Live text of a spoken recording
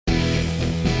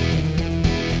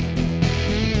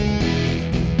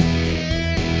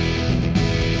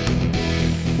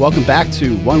Welcome back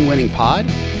to One Winning Pod.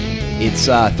 It's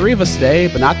three of us today,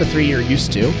 but not the three you're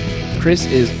used to. Chris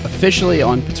is officially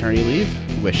on paternity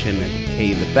leave. Wish him and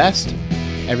Katie the best.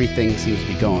 Everything seems to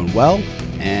be going well,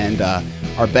 and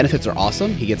our benefits are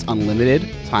awesome. He gets unlimited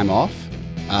time off,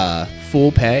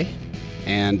 full pay,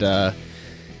 and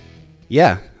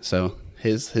so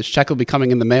his check will be coming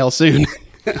in the mail soon.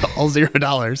 All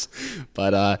 $0.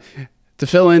 But to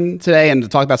fill in today and to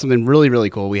talk about something really, really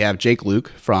cool, we have Jake Louque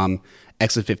from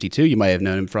Exit 52. You might have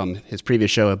known him from his previous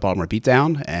show at Baltimore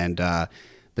Beatdown and the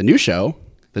new show,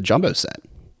 The Jumbo Set.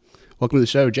 Welcome to the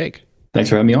show, Jake. Thanks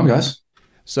for having me on, guys.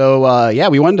 So,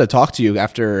 we wanted to talk to you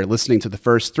after listening to the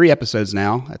first 3 episodes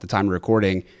now, at the time of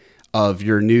recording, of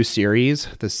your new series,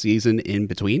 The Season in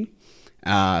Between.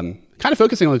 Kind of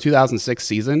focusing on the 2006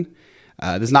 season.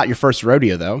 This is not your first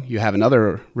rodeo, though. You have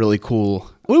another really cool,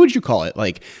 what would you call it?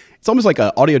 Like, it's almost like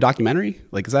an audio documentary.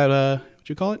 Like, is that what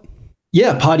you call it?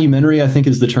 Yeah, podumentary, I think,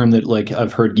 is the term that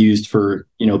I've heard used for,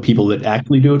 people that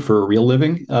actually do it for a real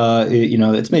living.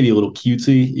 It's maybe a little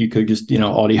cutesy. You could just,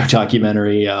 audio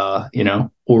documentary,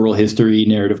 oral history,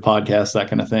 narrative podcast, that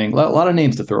kind of thing. A lot of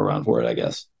names to throw around for it, I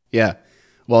guess. Yeah.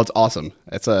 Well, it's awesome.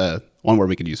 It's one word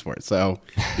we could use for it. So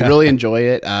you really enjoy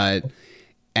it.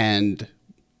 And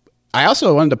I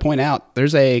also wanted to point out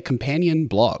there's a companion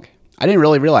blog. I didn't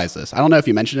really realize this. I don't know if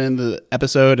you mentioned it in the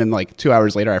episode and 2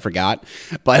 hours later I forgot,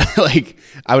 but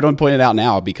I would want to point it out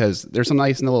now because there's some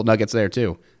nice little nuggets there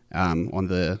too on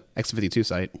the X52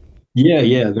 site.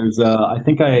 Yeah. There's I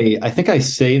think I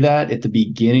say that at the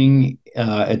beginning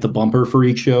at the bumper for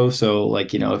each show. So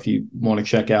if you want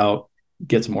to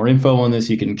get some more info on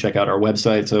this, you can check out our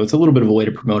website. So it's a little bit of a way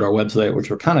to promote our website, which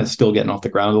we're kind of still getting off the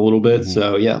ground a little bit. Mm-hmm.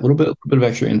 So yeah, a little bit of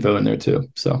extra info in there too.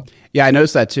 So yeah, I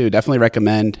noticed that too. Definitely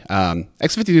recommend.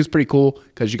 X52 is pretty cool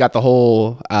because you got the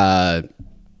whole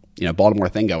Baltimore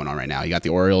thing going on right now. You got the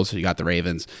Orioles, you got the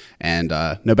Ravens, and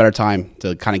no better time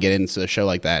to kind of get into a show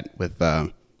like that with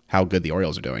how good the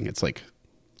Orioles are doing. It's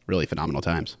really phenomenal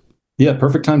times. Yeah,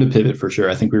 perfect time to pivot for sure.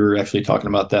 I think we were actually talking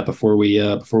about that before we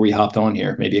hopped on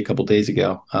here, maybe a couple days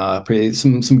ago.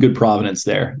 Some good providence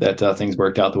there that things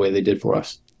worked out the way they did for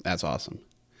us. That's awesome.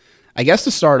 I guess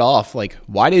to start off,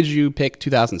 why did you pick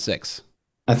 2006?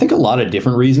 I think a lot of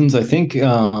different reasons. I think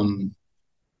I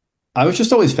was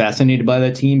just always fascinated by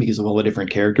that team because of all the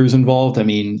different characters involved. I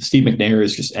mean, Steve McNair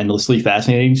is just endlessly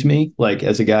fascinating to me.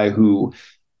 As a guy who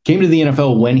came to the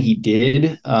NFL when he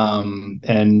did.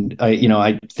 And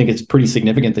I think it's pretty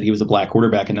significant that he was a black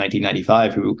quarterback in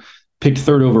 1995 who picked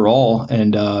 3rd overall.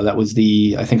 And that was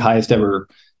the, I think, highest ever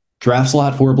draft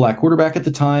slot for a black quarterback at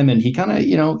the time. And he kind of,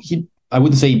 I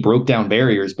wouldn't say he broke down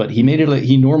barriers, but he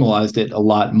normalized it a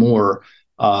lot more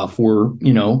for,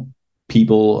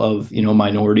 people of,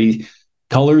 minority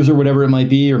colors or whatever it might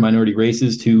be, or minority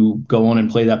races to go on and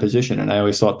play that position. And I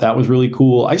always thought that was really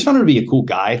cool. I just wanted to be a cool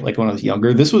guy, when I was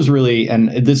younger. This was really, and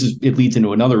it leads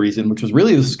into another reason, which was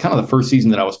really, this is kind of the first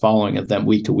season that I was following of them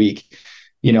week to week.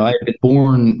 I had been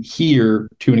born here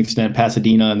to an extent,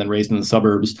 Pasadena, and then raised in the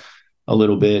suburbs a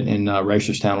little bit in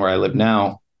Reisterstown, where I live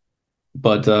now.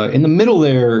 But in the middle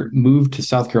there, moved to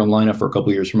South Carolina for a couple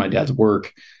of years for my dad's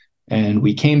work. And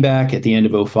we came back at the end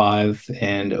of 2005,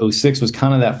 and 2006 was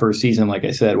kind of that first season, like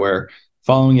I said, where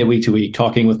following it week to week,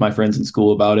 talking with my friends in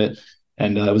school about it.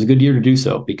 And it was a good year to do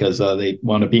so because they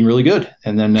wound up being really good.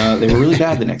 And then they were really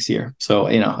bad the next year. So,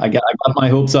 I got my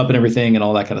hopes up and everything and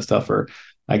all that kind of stuff for,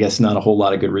 I guess, not a whole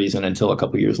lot of good reason until a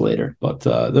couple of years later. But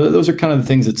those are kind of the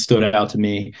things that stood out to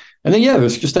me. And then,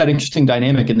 there's just that interesting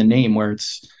dynamic in the name where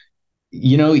it's,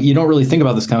 you don't really think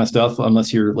about this kind of stuff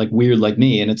unless you're weird like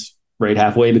me. And it's right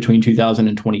halfway between 2000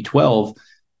 and 2012,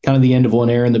 kind of the end of one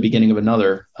era and the beginning of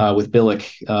another, with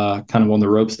Billick kind of on the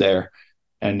ropes there,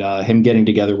 and him getting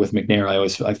together with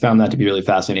McNair. I found that to be really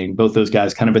fascinating. Both those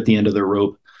guys kind of at the end of their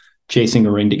rope, chasing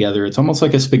a ring together. It's almost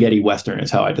like a spaghetti Western is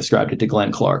how I described it to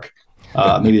Glenn Clark.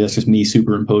 Maybe that's just me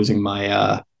superimposing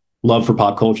my love for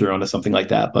pop culture onto something like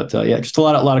that. But just a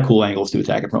lot of cool angles to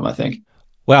attack it from, I think.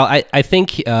 Well, I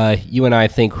think you and I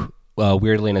think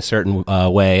weirdly in a certain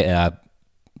way.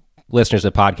 Listeners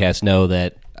of the podcast know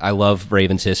that I love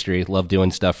Ravens history, love doing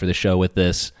stuff for the show with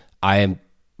this. I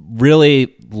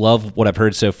really love what I've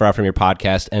heard so far from your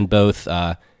podcast, and both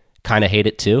kind of hate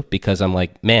it too, because I'm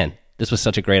like, man, this was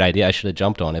such a great idea. I should have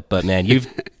jumped on it. But man,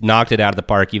 you've knocked it out of the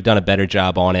park. You've done a better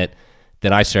job on it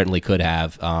than I certainly could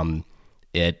have. I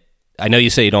know you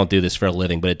say you don't do this for a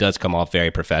living, but it does come off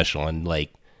very professional and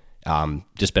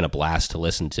just been a blast to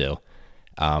listen to.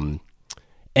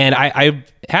 And I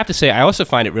have to say, I also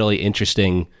find it really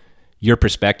interesting, your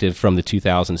perspective from the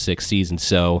 2006 season.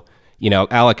 So,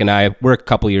 Alec and I, we're a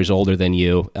couple years older than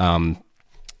you.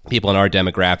 people in our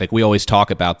demographic, we always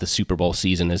talk about the Super Bowl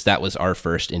season as that was our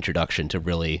first introduction to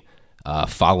really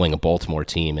following a Baltimore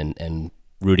team and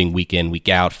rooting week in, week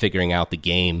out, figuring out the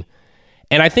game.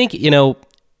 And I think,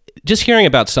 just hearing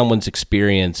about someone's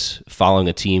experience following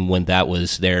a team when that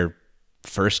was their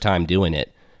first time doing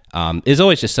it is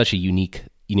always just such a unique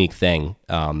thing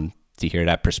to hear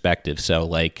that perspective. So,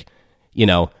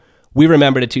 we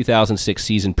remember the 2006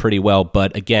 season pretty well,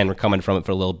 but again, we're coming from it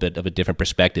for a little bit of a different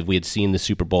perspective. We had seen the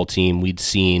Super Bowl team. We'd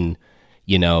seen,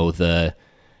 the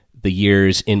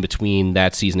years in between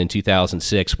that season in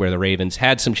 2006 where the Ravens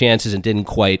had some chances and didn't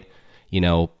quite,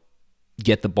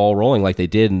 get the ball rolling like they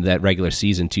did in that regular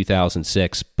season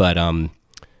 2006. But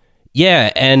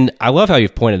yeah, and I love how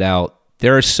you've pointed out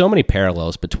there are so many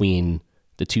parallels between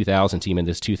the 2000 team and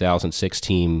this 2006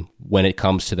 team when it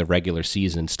comes to the regular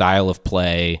season style of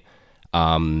play,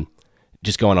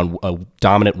 just going on a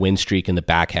dominant win streak in the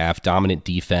back half, dominant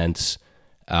defense.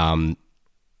 That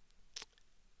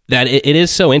it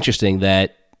is so interesting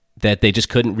that they just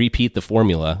couldn't repeat the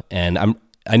formula. And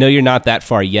I know you're not that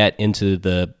far yet into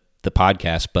the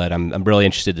podcast, but I'm really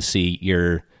interested to see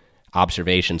your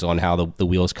observations on how the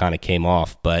wheels kind of came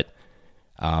off. But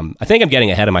I think I'm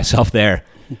getting ahead of myself there.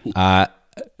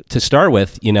 To start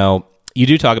with, you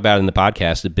do talk about it in the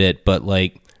podcast a bit, but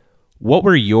what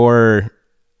were your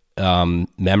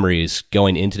memories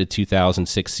going into the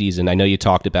 2006 season? I know you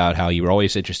talked about how you were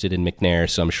always interested in McNair,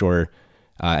 so I'm sure,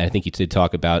 I think you did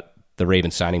talk about the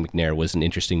Ravens signing McNair was an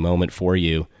interesting moment for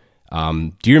you.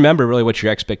 Do you remember really what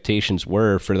your expectations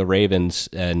were for the Ravens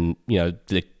and,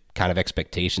 the kind of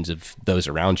expectations of those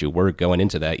around you were going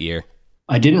into that year?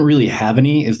 I didn't really have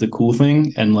any is the cool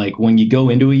thing. And when you go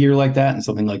into a year like that and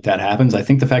something like that happens, I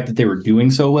think the fact that they were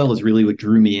doing so well is really what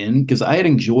drew me in, because I had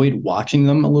enjoyed watching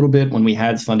them a little bit when we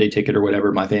had Sunday Ticket or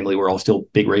whatever. My family were all still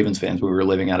big Ravens fans. We were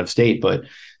living out of state, but,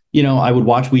 I would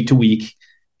watch week to week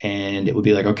and it would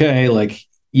be okay,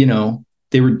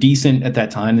 they were decent at that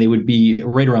time. They would be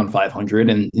right around 500.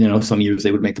 And, some years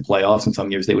they would make the playoffs and some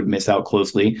years they would miss out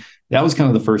closely. That was kind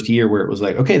of the first year where it was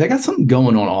okay, they got something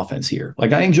going on offense here.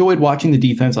 I enjoyed watching the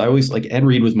defense. I always Ed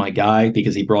Reed was my guy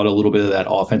because he brought a little bit of that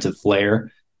offensive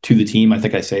flair to the team. I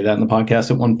think I say that in the podcast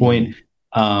at one point.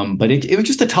 But it was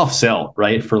just a tough sell,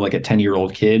 right? For a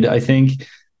 10-year-old kid, I think.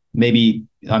 Maybe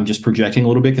I'm just projecting a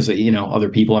little bit because, other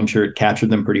people, I'm sure it captured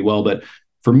them pretty well. But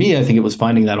for me, I think it was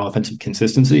finding that offensive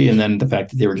consistency, and then the fact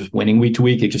that they were just winning week to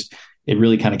week. It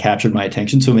really kind of captured my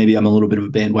attention. So maybe I'm a little bit of a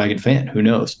bandwagon fan. Who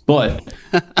knows? But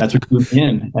that's what drew me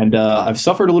in. And I've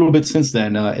suffered a little bit since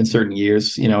then in certain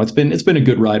years. It's been a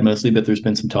good ride mostly, but there's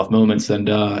been some tough moments. And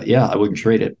I wouldn't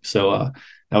trade it. So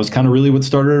that was kind of really what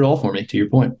started it all for me. To your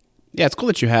point. Yeah, it's cool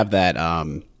that you have that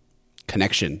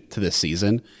connection to this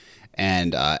season,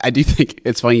 and I do think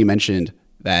it's funny you mentioned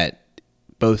that.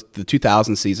 Both the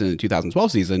 2000 season and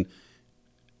 2012 season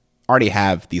already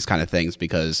have these kind of things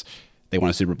because they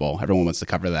won a Super Bowl. Everyone wants to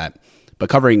cover that.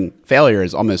 But covering failure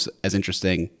is almost as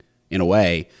interesting in a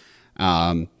way.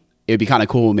 It'd be kind of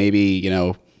cool maybe,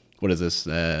 what is this,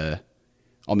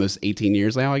 almost 18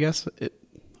 years now, I guess?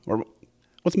 Or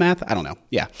what's math? I don't know.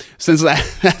 Yeah. Since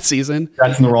that season.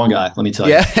 That's the wrong guy, let me tell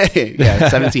you. Yeah,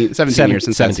 17 years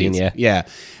since 17, yeah.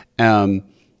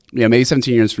 Maybe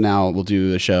 17 years from now, we'll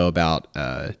do a show about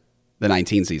the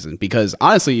 19 season. Because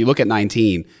honestly, you look at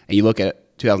 19 and you look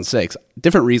at 2006,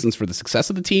 different reasons for the success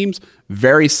of the teams,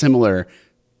 very similar,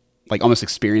 almost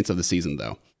experience of the season,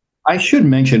 though. I should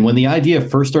mention when the idea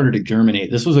first started to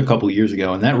germinate, this was a couple of years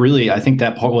ago. And that really, I think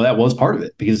that was part of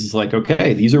it, because it's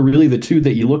okay, these are really the two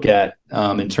that you look at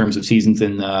in terms of seasons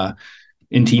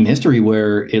in team history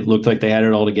where it looked like they had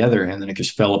it all together and then it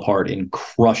just fell apart in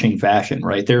crushing fashion,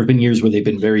 right? There have been years where they've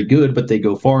been very good, but they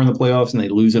go far in the playoffs and they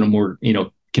lose in a more,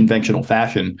 conventional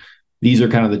fashion. These are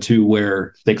kind of the two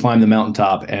where they climb the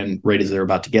mountaintop and right as they're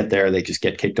about to get there, they just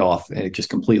get kicked off and it just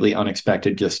completely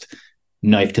unexpected, just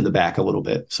knife to the back a little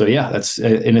bit. So yeah, that's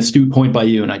an astute point by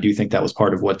you. And I do think that was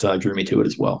part of what drew me to it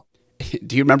as well.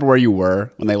 Do you remember where you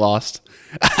were when they lost?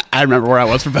 I remember where I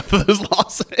was for both of those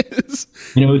losses.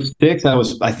 Six.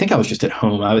 I think I was just at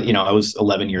home. I was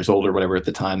 11 years old or whatever at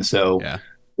the time. So yeah.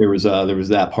 There was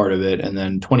that part of it. And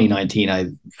then 2019,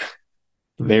 I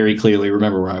very clearly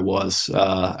remember where I was.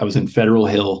 I was in Federal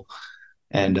Hill,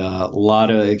 and a lot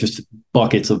of just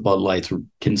buckets of Bud Lights were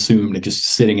consumed and just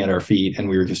sitting at our feet, and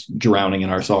we were just drowning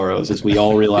in our sorrows as we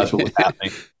all realized what was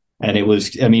happening. And it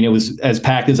was as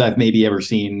packed as I've maybe ever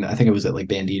seen. I think it was at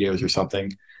Banditos or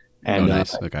something. And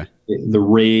nice. Okay. The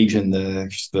rage and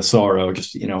the sorrow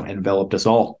just, enveloped us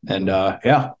all. And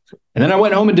And then I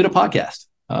went home and did a podcast.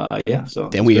 So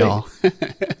then we all.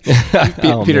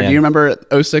 Peter, do you remember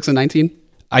 06 and 19?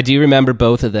 I do remember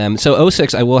both of them. So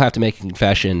 '06, I will have to make a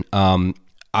confession.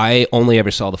 I only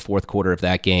ever saw the fourth quarter of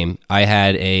that game. I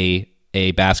had a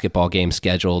basketball game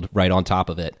scheduled right on top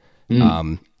of it.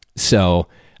 So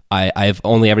I've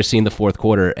only ever seen the fourth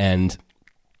quarter, and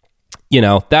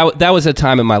that was a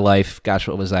time in my life. Gosh,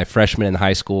 what was I? Freshman in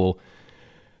high school.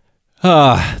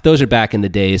 Those are back in the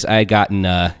days. I had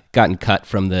gotten cut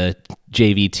from the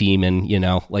JV team, and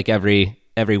like every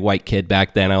white kid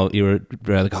back then, you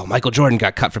were like, oh, Michael Jordan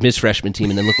got cut from his freshman team,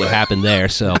 and then look what happened there.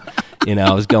 So,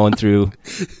 I was going through,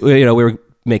 we were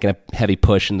making a heavy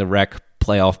push in the rec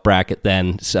playoff bracket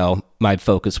then. So my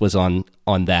focus was on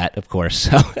that, of course.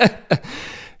 So,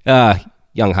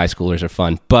 young high schoolers are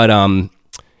fun. But,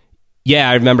 yeah,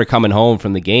 I remember coming home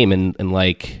from the game and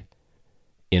like,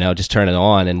 just turn it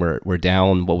on, and we're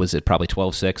down, what was it, probably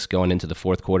 12-6 going into the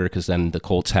fourth quarter, because then the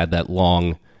Colts had that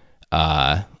long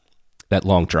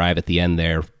drive at the end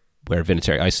there where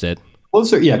Vinatieri iced it.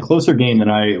 Closer game than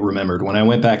I remembered. When I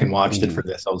went back and watched it for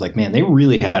this, I was like, man, they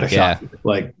really had a shot.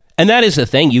 And that is the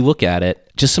thing. You look at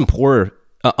it, just some poor,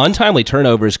 untimely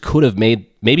turnovers could have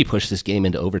maybe pushed this game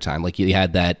into overtime. Like you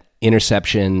had that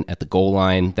interception at the goal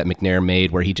line that McNair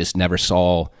made where he just never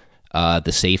saw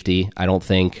the safety. I don't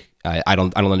think. I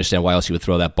don't understand why else he would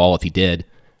throw that ball if he did.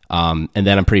 And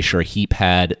then I'm pretty sure Heap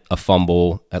had a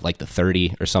fumble at like the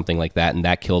 30 or something like that, and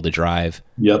that killed the drive.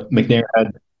 Yep, McNair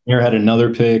had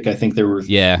another pick. I think there were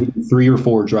 3 or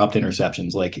 4 dropped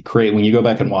interceptions. Like when you go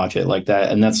back and watch it like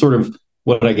that, and that's sort of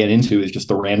what I get into is just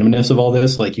the randomness of all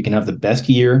this. Like you can have the best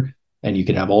year and you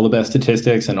can have all the best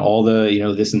statistics and all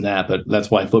the this and that, but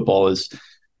that's why football is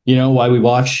why we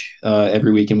watch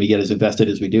every week and we get as invested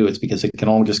as we do. It's because it can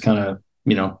all just kind of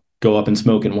go up in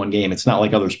smoke in one game. It's not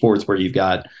like other sports where you've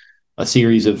got a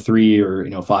series of 3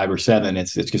 or 5 or 7.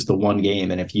 It's just the one game,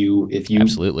 and if you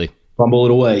absolutely fumble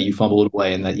it away, you fumble it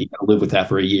away, and that you got to live with that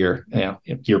for a year,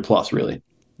 year plus, really.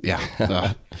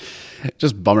 Yeah,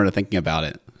 just bummer to thinking about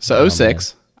it. So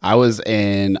 '06, I was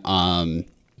in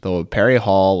the Perry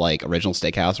Hall like original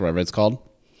steakhouse or whatever it's called,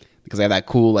 because they have that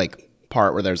cool like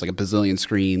part where there's like a bazillion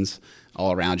screens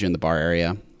all around you in the bar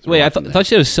area. So wait, I thought you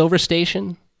said it was Silver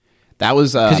Station. That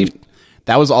was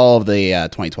all of the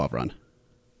 2012 run.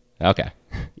 Okay.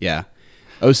 Yeah.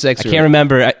 06. I can't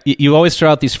remember. You always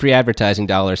throw out these free advertising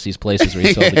dollars, these places where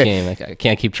you sold the game. I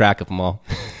can't keep track of them all.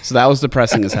 So that was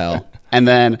depressing as hell. And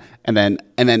then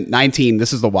 19,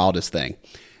 this is the wildest thing.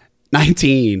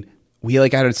 19, we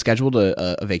like had scheduled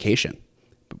a vacation,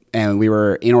 and we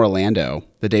were in Orlando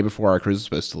the day before our cruise was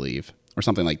supposed to leave or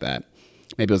something like that.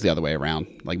 Maybe it was the other way around,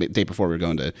 like the day before we were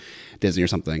going to Disney or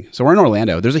something. So we're in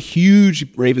Orlando. There's a huge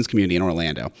Ravens community in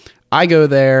Orlando. I go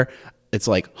there. It's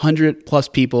like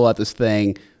 100+ people at this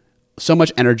thing. So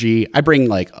much energy. I bring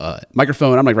like a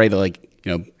microphone. I'm like ready to like,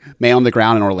 man on the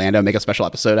ground in Orlando, make a special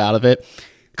episode out of it.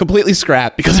 Completely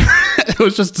scrapped because it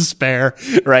was just despair,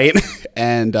 right?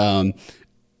 And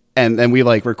then we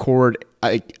like record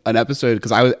an episode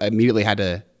because I immediately had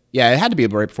to. Yeah, it had to be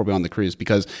right before we went on the cruise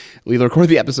because we recorded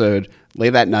the episode late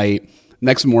that night.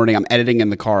 Next morning, I'm editing in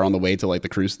the car on the way to like the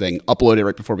cruise thing, upload it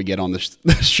right before we get on the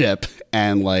ship,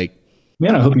 and like.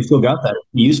 Man, I hope you still got that. It'll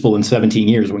be useful in 17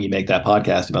 years when you make that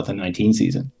podcast about the 19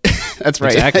 season. That's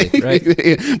right. Exactly.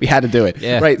 Right. We had to do it.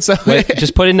 Yeah. Right. So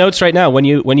just put in notes right now. When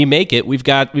you make it, we've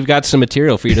got some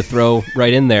material for you to throw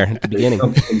right in there at the beginning.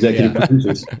 Executive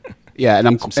producers. Yeah, and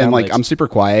I'm super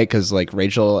quiet because like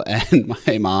Rachel and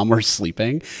my mom were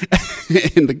sleeping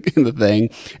in the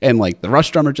thing, and like the Rush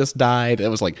drummer just died. It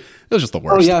was just the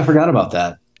worst. Oh yeah, I forgot about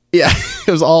that. Yeah,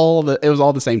 it was all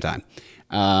the same time.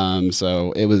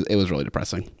 So it was really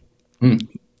depressing.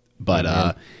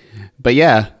 But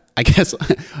yeah, I guess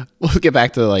we'll get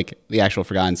back to like the actual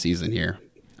forgotten season here.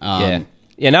 Yeah.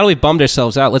 Now that we've bummed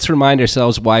ourselves out, let's remind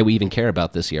ourselves why we even care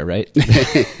about this year, right?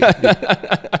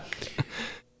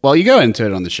 Well, you go into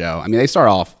it on the show. I mean, they start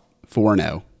off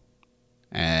 4-0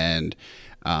 and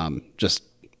just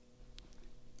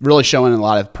really showing a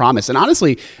lot of promise. And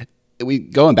honestly,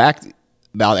 going back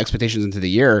about expectations into the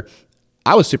year,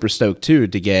 I was super stoked too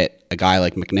to get a guy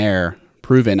like McNair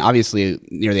proven, obviously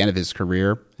near the end of his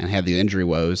career and had the injury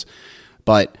woes.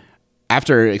 But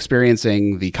after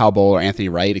experiencing the Kyle Bowl or Anthony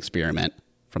Wright experiment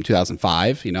from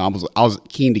 2005, I was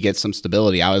keen to get some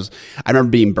stability. I remember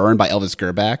being burned by Elvis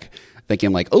Gerback,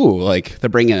 thinking like, oh, like they're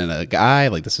bringing in a guy,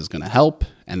 like this is going to help.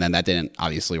 And then that didn't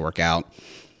obviously work out.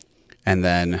 And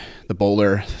then the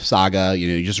Bowler saga,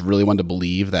 you just really wanted to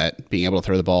believe that being able to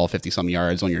throw the ball 50-some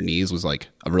yards on your knees was like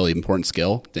a really important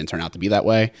skill. Didn't turn out to be that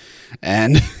way.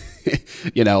 And,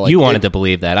 like you wanted to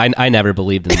believe that. I never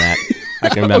believed in that. I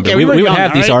can remember. Okay, we would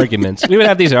have these arguments. We would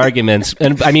have these arguments.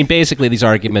 And I mean, basically these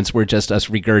arguments were just us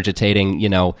regurgitating,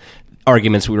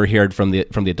 arguments we were hearing from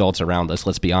the adults around us.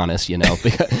 Let's be honest,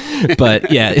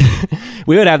 But yeah,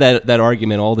 we would have that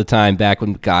argument all the time back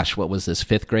when, gosh, what was this?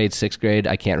 5th grade, 6th grade?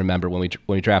 I can't remember when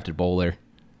we drafted Bowler.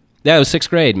 Yeah, it was 6th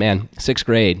grade, man. 6th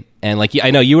grade, and like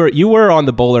I know you were on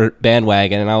the Bowler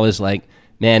bandwagon, and I was like,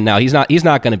 man, no, he's not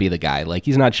going to be the guy. Like,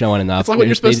 he's not showing enough. It's like what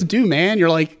you're supposed to do, man.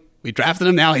 You're like, we drafted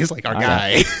him, now he's like our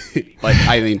guy. Like,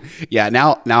 I mean, yeah,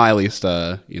 now I at least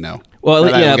Well,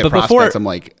 yeah, but before I'm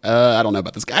like, I don't know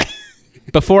about this guy.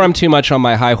 Before I'm too much on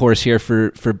my high horse here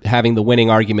for having the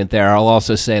winning argument there, I'll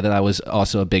also say that I was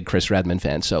also a big Chris Redmond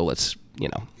fan. So let's,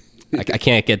 I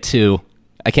can't get too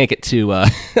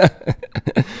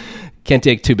can't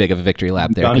take too big of a victory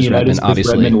lap there. Johnny Unitas,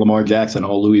 obviously, Redmond, Lamar Jackson,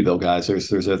 all Louisville guys.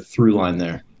 There's a through line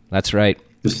there. That's right.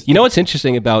 What's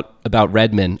interesting about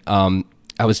Redmond?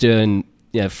 I was doing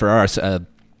for ours a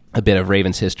bit of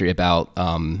Ravens history about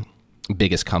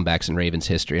biggest comebacks in Ravens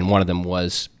history, and one of them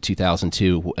was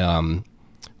 2002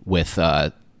 with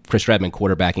Chris Redmond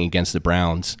quarterbacking against the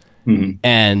Browns. Mm-hmm.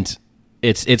 And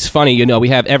it's funny, we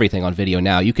have everything on video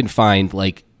now. You can find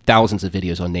like thousands of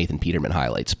videos on Nathan Peterman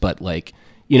highlights, but like,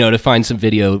 to find some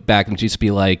video back and just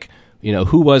be like,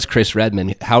 who was Chris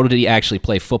Redmond? How did he actually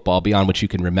play football beyond what you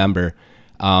can remember?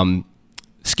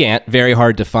 Scant, very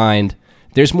hard to find.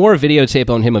 There's more videotape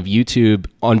on him of YouTube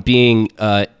on being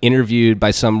interviewed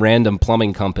by some random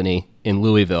plumbing company in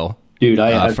Louisville. Dude,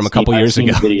 from a couple years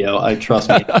ago. Video, I trust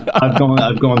me.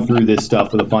 I've gone through this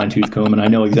stuff with a fine tooth comb, and I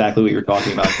know exactly what you're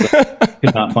talking about.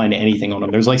 Could not find anything on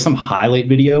him. There's like some highlight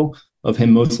video of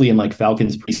him mostly in like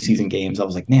Falcons preseason games. I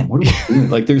was like, man, what are we doing?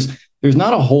 Like, there's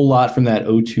not a whole lot from that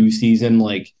 02 season.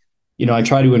 Like, I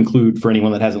try to include, for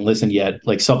anyone that hasn't listened yet,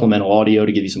 like supplemental audio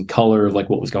to give you some color of like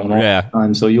what was going on at the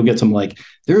time. So you'll get some like,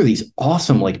 there are these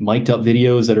awesome like mic'd up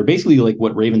videos that are basically like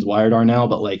what Ravens Wired are now,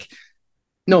 but like,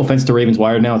 no offense to Ravens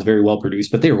Wired now, it's very well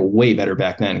produced, but they were way better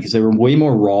back then because they were way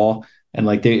more raw, and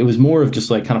like it was more of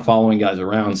just like kind of following guys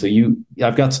around. So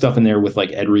I've got stuff in there with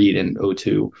like Ed Reed and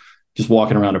O2 just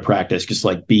walking around to practice, just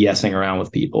like BSing around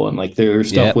with people, and like there's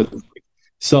stuff with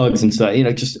Suggs and stuff,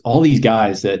 just all these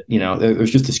guys that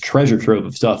there's just this treasure trove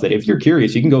of stuff that if you're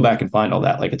curious, you can go back and find all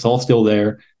that. Like, it's all still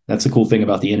there. That's the cool thing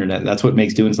about the internet. That's what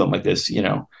makes doing something like this,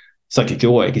 such a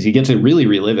joy, because you get to really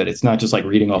relive it. It's not just like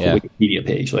reading off a Wikipedia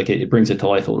page. Like it brings it to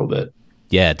life a little bit.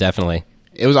 Yeah, definitely.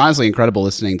 It was honestly incredible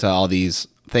listening to all these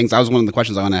things. That was one of the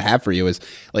questions I want to have for you is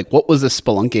like, what was the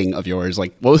spelunking of yours?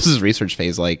 Like, what was this research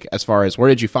phase like as far as where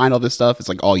did you find all this stuff? It's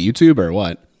like all YouTube or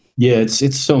what? Yeah,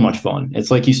 it's so much fun.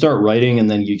 It's like you start writing and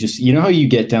then you just, how you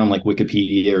get down like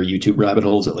Wikipedia or YouTube rabbit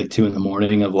holes at like 2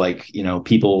 a.m. of like,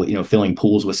 people, filling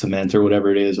pools with cement or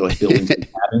whatever it is, or like building some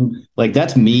cabin. Like,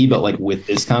 that's me, but like with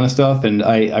this kind of stuff. And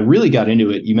I really got into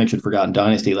it. You mentioned Forgotten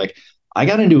Dynasty. Like, I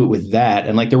got into it with that.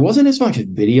 And like, there wasn't as much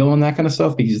video on that kind of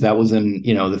stuff because that was in,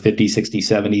 the 50s, 60s,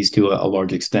 70s to a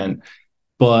large extent.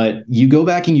 But you go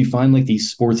back and you find like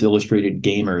these Sports Illustrated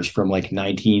gamers from like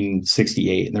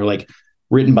 1968, and they're like,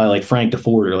 written by like Frank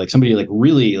DeFord or like somebody like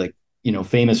really like,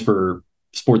 famous for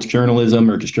sports journalism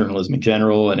or just journalism in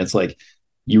general. And it's like,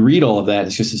 you read all of that.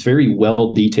 It's just this very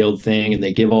well detailed thing. And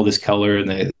they give all this color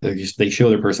and they show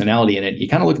their personality in it. You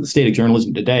kind of look at the state of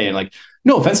journalism today and like,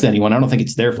 no offense to anyone, I don't think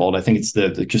it's their fault. I think it's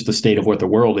just the state of what the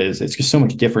world is. It's just so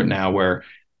much different now where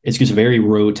it's just very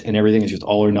rote and everything is just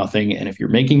all or nothing. And if you're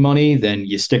making money, then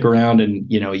you stick around and,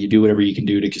 you do whatever you can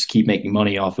do to just keep making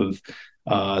money off of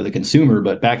the consumer.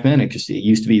 But back then it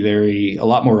used to be a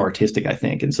lot more artistic, I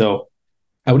think. And so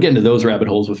I would get into those rabbit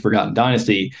holes with Forgotten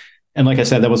Dynasty. And like I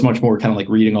said, that was much more kind of like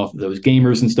reading off of those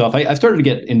gamers and stuff. I started to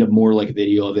get into more like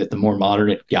video of it, the more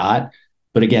modern it got.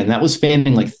 But again, that was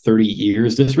spanning like 30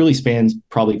 years. This really spans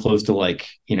probably close to like,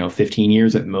 15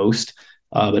 years at most.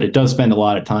 But it does spend a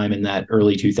lot of time in that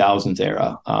early 2000s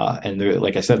era. And there,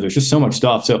 like I said, there's just so much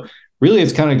stuff. So really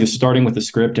it's kind of just starting with the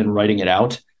script and writing it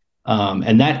out.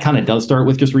 And that kind of does start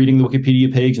with just reading the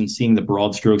Wikipedia page and seeing the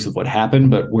broad strokes of what happened.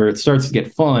 But where it starts to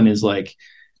get fun is like,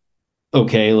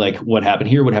 okay, like what happened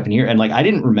here? What happened here? And like, I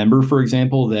didn't remember, for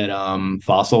example, that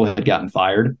Fossil had gotten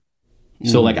fired.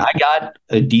 So like I got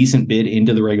a decent bit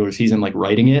into the regular season, like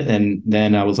writing it. And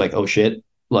then I was like, oh shit,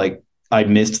 like I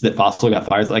missed that Fossil got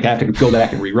fired. Like I have to go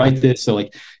back and rewrite this. So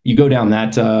like you go down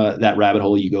that rabbit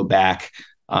hole, you go back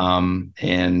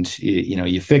and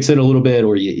you fix it a little bit,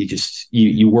 or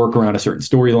you work around a certain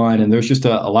storyline. And there's just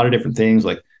a lot of different things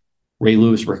like Ray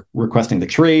Lewis requesting the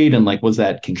trade. And like, was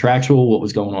that contractual? What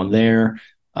was going on there?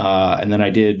 And then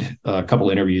I did a couple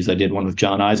interviews. I did one with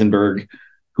John Eisenberg,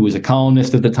 who was a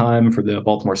columnist at the time for the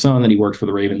Baltimore Sun. Then he worked for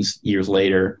the Ravens years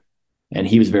later, and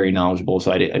he was very knowledgeable. So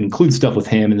I did include stuff with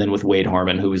him, and then with Wade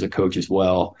Harmon, who was a coach as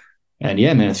well. And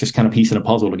yeah, man, it's just kind of piecing a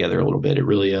puzzle together a little bit. It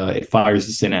really it fires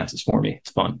the synapses for me.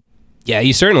 It's fun. Yeah,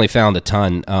 you certainly found a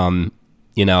ton.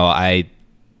 I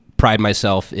pride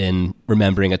myself in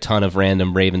remembering a ton of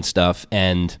random Raven stuff,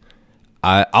 and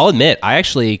I'll admit I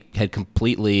actually had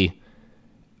completely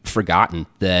forgotten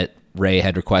that Ray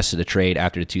had requested a trade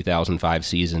after the 2005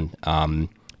 season.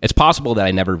 It's possible that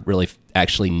I never really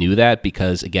actually knew that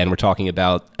because, again, we're talking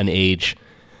about an age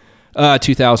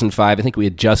 2005. I think we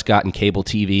had just gotten cable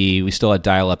TV. We still had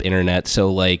dial-up internet,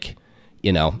 so it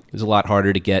was a lot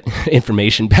harder to get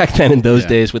information back then in those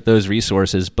days with those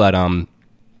resources. But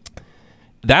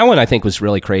that one I think was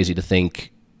really crazy to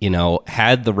think,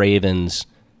 had the Ravens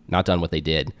not done what they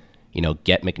did,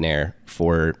 get McNair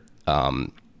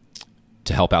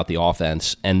to help out the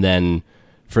offense, and then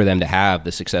for them to have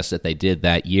the success that they did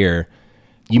that year.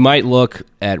 You might look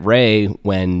at Ray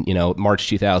when, March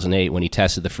 2008, when he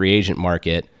tested the free agent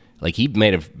market, he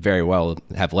may have very well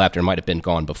have left or might have been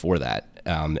gone before that.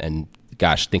 And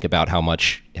gosh, think about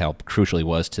how crucial he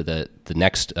was to the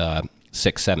next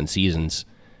 6-7 seasons.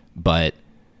 But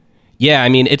yeah, I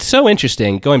mean, it's so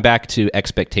interesting going back to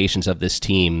expectations of this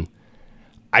team.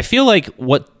 I feel like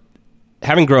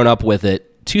having grown up with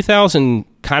it, 2000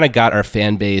 kind of got our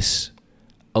fan base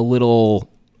a little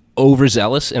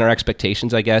overzealous in our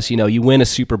expectations, I guess. You win a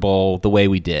Super Bowl the way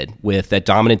we did with that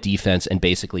dominant defense and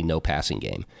basically no passing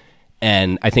game.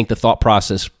 And I think the thought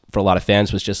process for a lot of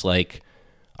fans was just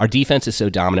our defense is so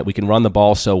dominant. We can run the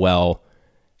ball so well.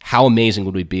 How amazing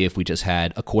would we be if we just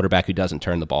had a quarterback who doesn't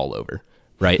turn the ball over,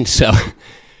 right? So,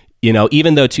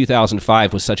 even though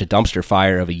 2005 was such a dumpster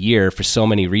fire of a year for so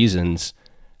many reasons,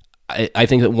 I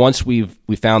think that once we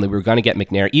found that we were going to get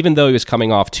McNair, even though he was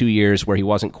coming off 2 years where he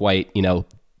wasn't quite, the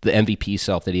MVP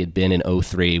self that he had been in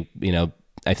 2003,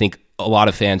 I think a lot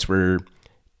of fans were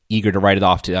eager to write it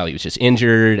off to how he was just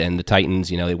injured, and the Titans,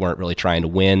 they weren't really trying to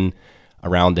win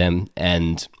around him.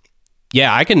 And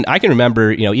yeah, I can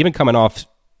remember, even coming off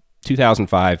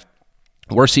 2005,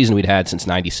 worst season we'd had since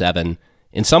 97.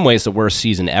 In some ways, the worst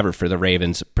season ever for the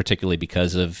Ravens, particularly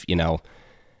because of,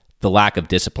 the lack of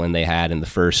discipline they had in the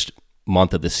first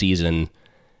month of the season.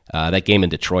 That game in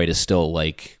Detroit is still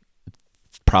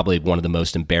probably one of the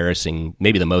most embarrassing,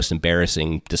 maybe the most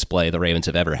embarrassing display the Ravens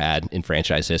have ever had in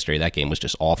franchise history. That game was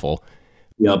just awful.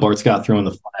 Yeah, Bart Scott throwing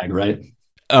the flag, right?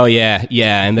 Oh yeah,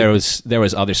 and there was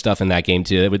other stuff in that game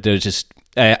too. There was just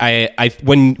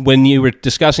when you were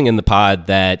discussing in the pod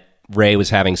that Ray was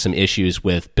having some issues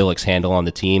with Billick's handle on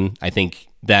the team, I think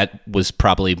that was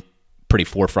probably pretty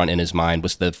forefront in his mind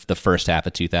was the first half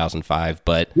of 2005.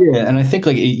 But yeah, and I think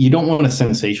you don't want to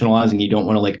sensationalize and you don't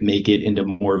want to make it into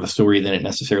more of a story than it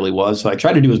necessarily was. So I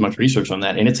tried to do as much research on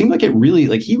that, and it seemed like it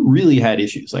really he really had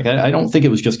issues. I don't think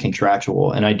it was just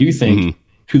contractual, and I do think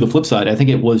to the flip side, I think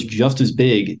it was just as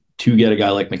big to get a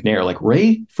guy like McNair.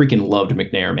 Ray freaking loved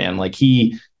McNair, man.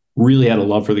 He really had a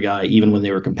love for the guy, even when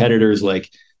they were competitors.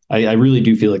 I really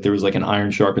do feel like there was an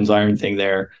iron sharpens iron thing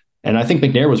there. And I think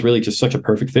McNair was really just such a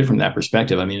perfect fit from that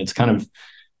perspective. I mean, it's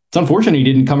unfortunate he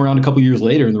didn't come around a couple years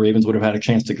later and the Ravens would have had a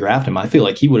chance to draft him. I feel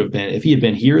like he would have been, if he had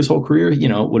been here his whole career, it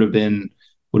would have been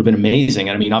amazing.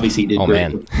 And I mean, obviously he did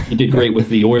great. He did great with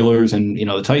the Oilers and,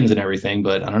 the Titans and everything,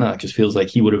 but I don't know. It just feels like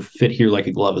he would have fit here like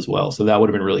a glove as well. So that would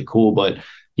have been really cool. But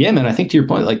yeah, man, I think to your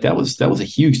point, that was a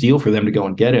huge deal for them to go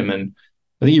and get him. And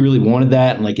I think he really wanted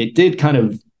that. And it did kind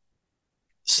of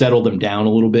settle them down a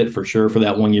little bit for sure for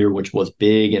that 1 year, which was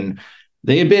big. And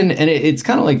they had been, and it's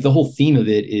kind of the whole theme of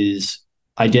it is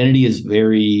identity is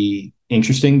very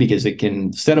interesting because it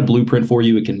can set a blueprint for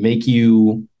you. It can make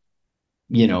you,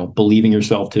 believe in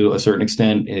yourself to a certain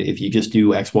extent if you just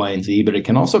do X, Y, and Z, but it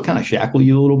can also kind of shackle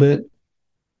you a little bit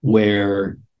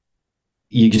where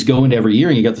you just go into every year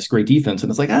and you got this great defense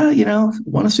and it's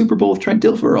won a Super Bowl with Trent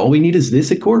Dilfer. All we need is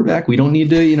this at quarterback. We don't need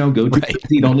to, go too crazy.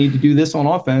 You don't need to do this on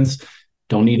offense.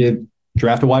 Don't need to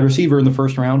draft a wide receiver in the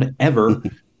first round ever.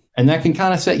 And that can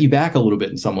kind of set you back a little bit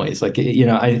in some ways. They're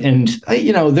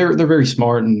very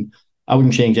smart and I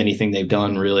wouldn't change anything they've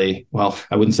done really. Well,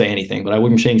 I wouldn't say anything, but I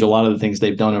wouldn't change a lot of the things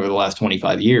they've done over the last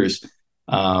 25 years.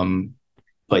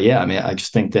 But yeah, I mean, I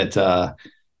just think that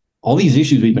all these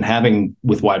issues we've been having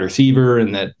with wide receiver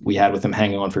and that we had with them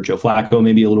hanging on for Joe Flacco,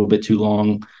 maybe a little bit too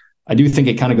long. I do think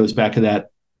it kind of goes back to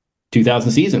that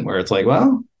 2000 season where it's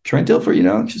Trent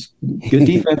Dilfer, just good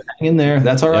defense hang in there.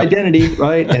 That's our identity,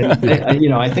 right?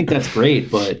 And I think that's great,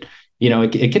 but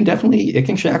it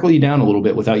can shackle you down a little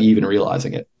bit without you even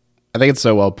realizing it. I think it's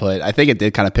so well put. I think it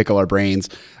did kind of pickle our brains.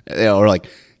 We're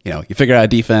you figure out a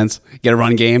defense, get a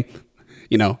run game,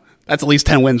 that's at least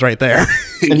 10 wins right there.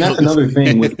 And that's another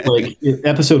thing with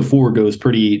episode 4 goes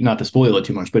pretty, not to spoil it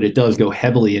too much, but it does go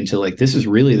heavily into this is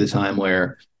really the time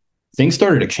where things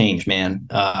started to change, man.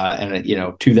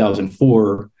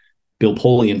 2004, Bill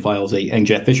Polian and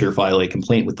Jeff Fisher file a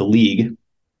complaint with the league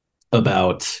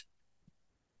about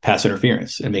pass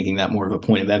interference and making that more of a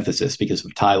point of emphasis because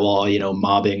of Ty Law,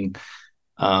 mobbing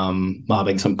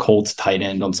some Colts tight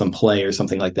end on some play or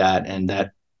something like that. And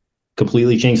that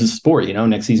completely changes the sport.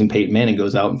 Next season, Peyton Manning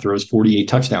goes out and throws 48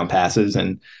 touchdown passes.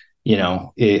 And,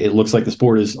 it looks like the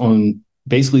sport is on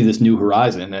basically this new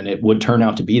horizon, and it would turn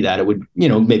out to be that. It would,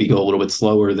 maybe go a little bit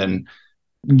slower than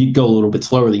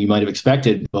you might have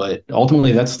expected. But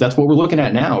ultimately, that's what we're looking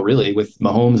at now, really, with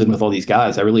Mahomes and with all these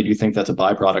guys. I really do think that's a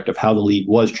byproduct of how the league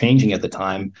was changing at the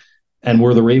time, and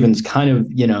were the Ravens kind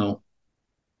of,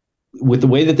 with the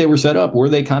way that they were set up, were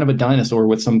they kind of a dinosaur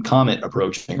with some comet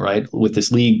approaching, right? With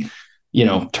this league,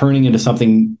 turning into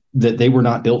something that they were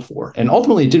not built for. And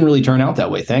ultimately, it didn't really turn out that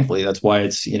way, thankfully. That's why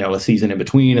it's, a season in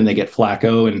between, and they get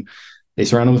Flacco, and they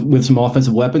surround him with some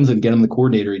offensive weapons and get him the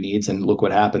coordinator he needs, and look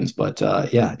what happens. But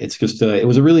it's just it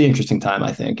was a really interesting time,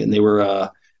 I think, and they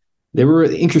were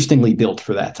interestingly built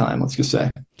for that time. Let's just say.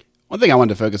 One thing I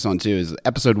wanted to focus on too is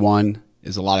episode 1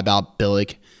 is a lot about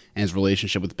Billick and his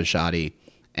relationship with Bisciotti.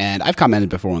 And I've commented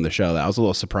before on the show that I was a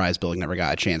little surprised Billick never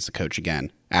got a chance to coach again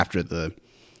after the,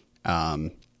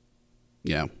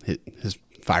 his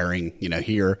firing,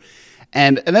 here.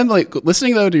 And then like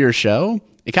listening though to your show,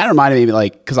 it kind of reminded me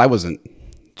because I wasn't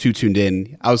too tuned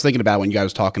in. I was thinking about when you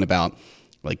guys were talking about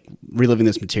like reliving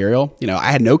this material.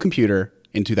 I had no computer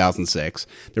in 2006.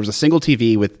 There was a single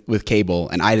TV with cable,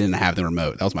 and I didn't have the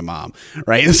remote. That was my mom,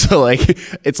 right? So like,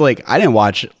 it's like I didn't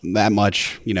watch that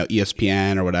much,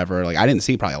 ESPN or whatever. Like I didn't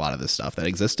see probably a lot of this stuff that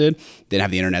existed. Didn't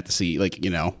have the internet to see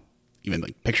even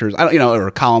like pictures,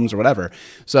 or columns or whatever.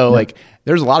 So like,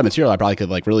 there's a lot of material I probably could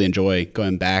like really enjoy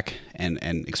going back and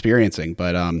experiencing.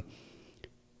 But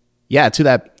to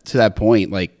that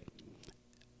point, like,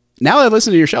 now that I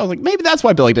listen to your show, I was like, maybe that's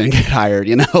why Billy didn't get hired.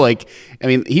 He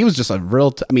was just a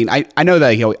real. I know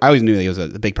that I always knew that he was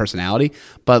a big personality,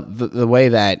 but the way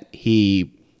that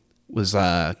he was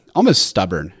almost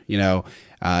stubborn,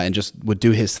 and just would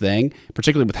do his thing,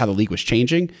 particularly with how the league was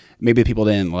changing. Maybe people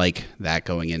didn't like that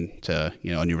going into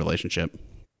a new relationship.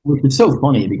 Which is so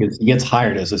funny because he gets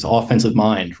hired as this offensive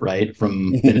mind, right,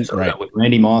 from Minnesota right. with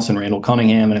Randy Moss and Randall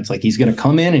Cunningham, and it's like he's going to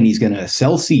come in and he's going to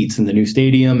sell seats in the new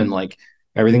stadium, and like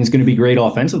everything's going to be great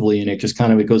offensively. And it just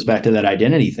kind of, it goes back to that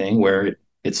identity thing where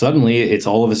it's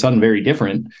all of a sudden very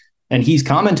different. And he's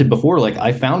commented before, like,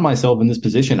 I found myself in this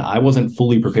position I wasn't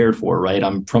fully prepared for, right?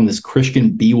 I'm from this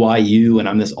Christian BYU and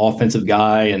I'm this offensive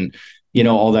guy and,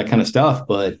 all that kind of stuff.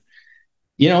 But,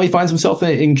 he finds himself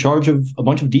in charge of a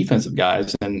bunch of defensive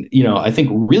guys. And, I think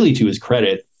really to his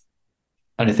credit,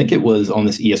 and I think it was on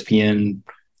this ESPN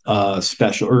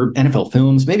special or NFL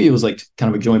Films. Maybe it was like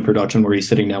kind of a joint production where he's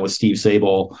sitting down with Steve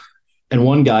Sabol, and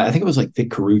one guy, I think it was like Vic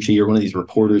Carucci or one of these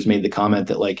reporters, made the comment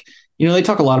that like, they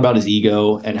talk a lot about his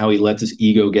ego and how he lets his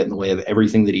ego get in the way of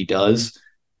everything that he does.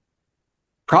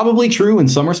 Probably true in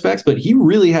some respects, but he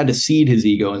really had to cede his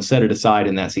ego and set it aside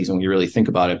in that season when you really think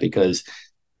about it, because,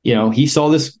 he saw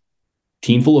this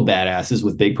team full of badasses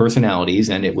with big personalities,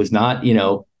 and it was not,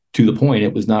 to the point,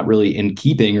 it was not really in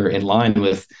keeping or in line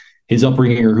with his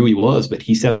upbringing or who he was, but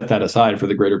he set that aside for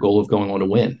the greater goal of going on to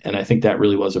win. And I think that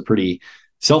really was a pretty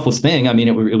selfless thing.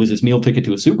 It was his meal ticket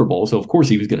to a Super Bowl. So of course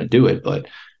he was going to do it, but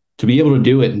to be able to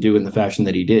do it and do it in the fashion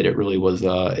that he did, it really was,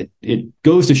 it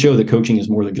goes to show that coaching is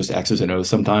more than just X's and O's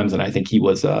sometimes. And I think he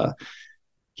was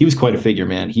quite a figure,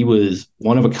 man. He was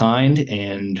one of a kind.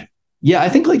 And yeah, I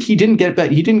think like he didn't get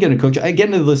a coach. I get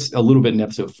into this a little bit in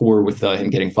episode 4 with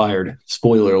him getting fired.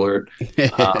 Spoiler alert.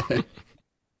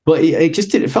 But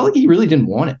it felt like he really didn't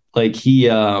want it. Like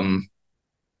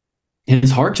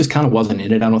his heart just kind of wasn't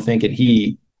in it, I don't think. And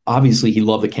he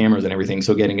loved the cameras and everything.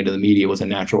 So getting into the media was a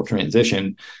natural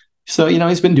transition. So,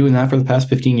 he's been doing that for the past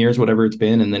 15 years, whatever it's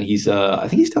been. And then I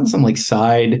think he's done some like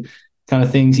side kind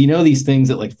of things, these things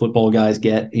that like football guys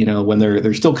get, when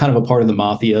they're still kind of a part of the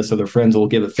mafia. So their friends will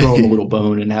throw him a little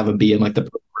bone and have him be in like the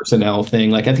personnel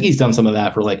thing. Like, I think he's done some of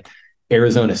that for like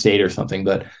Arizona State or something,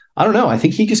 but I don't know. I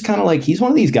think he just kind of like, he's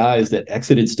one of these guys that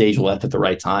exited stage left at the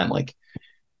right time. Like,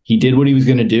 he did what he was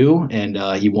going to do, and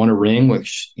he won a ring,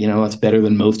 which, that's better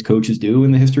than most coaches do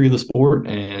in the history of the sport.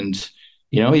 And,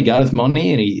 he got his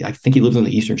money, and I think he lives on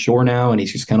the Eastern Shore now, and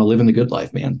he's just kind of living the good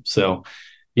life, man. So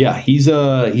yeah, he's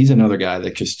another guy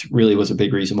that just really was a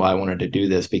big reason why I wanted to do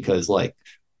this, because like,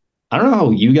 I don't know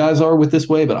how you guys are with this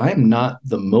way, but I am not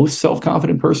the most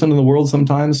self-confident person in the world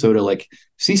sometimes. So to like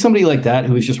see somebody like that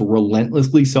who is just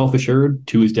relentlessly self-assured,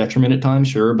 to his detriment at times,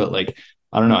 sure, but like,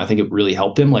 I don't know, I think it really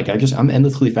helped him. Like, I'm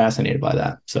endlessly fascinated by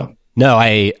that. So no,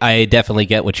 I definitely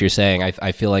get what you're saying.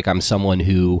 I feel like I'm someone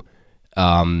who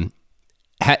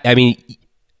I mean,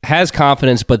 has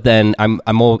confidence, but then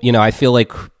I'm all, I feel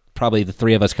like probably the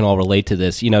three of us can all relate to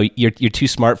this. You're too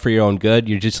smart for your own good.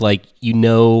 You're just like,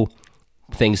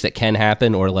 things that can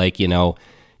happen, or like, you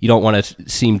don't want to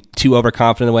seem too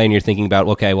overconfident in a way, and you're thinking about,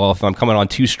 okay, well, if I'm coming on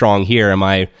too strong here, am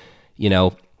I,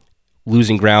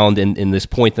 losing ground in this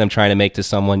point that I'm trying to make to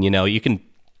someone? You can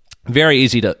very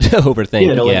easy to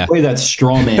overthink. Yeah, play that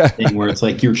straw man thing where it's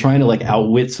like you're trying to like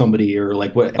outwit somebody or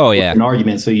like an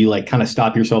argument, so you like kind of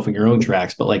stop yourself in your own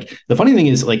tracks. But like the funny thing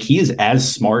is, like, he is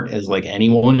as smart as like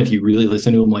anyone if you really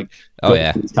listen to him. Like,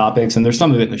 these topics, and there's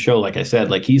some of it in the show. Like I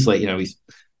said, like he's like he's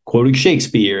quoting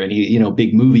Shakespeare, and he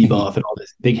big movie buff and all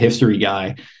this, big history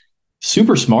guy.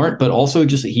 Super smart, but also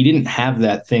just he didn't have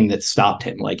that thing that stopped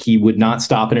him. Like he would not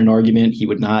stop in an argument. He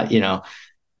would not,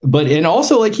 and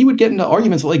also like he would get into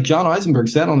arguments like John Eisenberg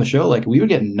said on the show, like we would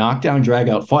get knocked down, drag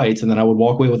out fights, and then I would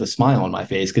walk away with a smile on my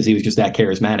face because he was just that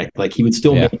charismatic. Like he would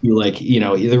still make you like,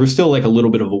 there was still like a little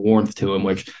bit of a warmth to him,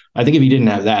 which I think if he didn't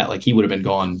have that, like he would have been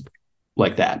gone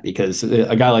like that, because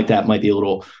a guy like that might be a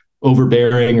little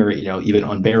overbearing or, even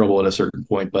unbearable at a certain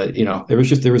point. But, there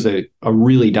was a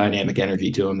really dynamic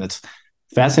energy to him that's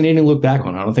fascinating to look back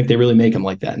on. I don't think they really make him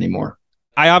like that anymore.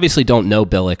 I obviously don't know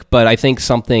Billick, but I think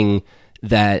something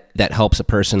that helps a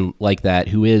person like that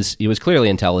he was clearly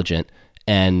intelligent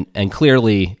and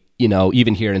clearly,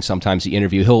 even here in sometimes the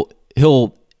interview,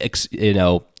 he'll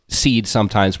cede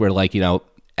sometimes where like,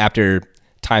 after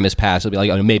time has passed, he'll be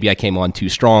like, oh, maybe I came on too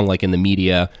strong, like in the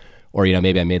media, or,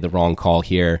 maybe I made the wrong call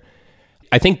here.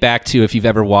 I think back to, if you've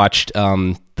ever watched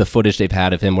the footage they've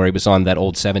had of him where he was on that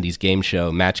old 70s game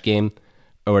show, Match Game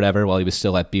or whatever, while he was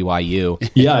still at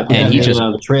BYU. Yeah, and he just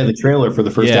the trailer for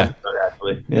the first episode,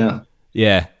 actually. Yeah.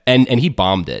 Yeah, and he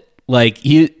bombed it. Like,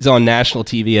 he's on national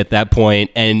TV at that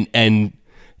point, and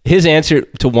his answer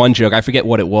to one joke, I forget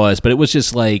what it was, but it was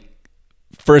just like,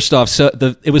 first off,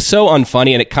 it was so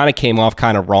unfunny, and it kind of came off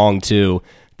kind of wrong too,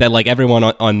 that like everyone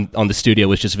on the studio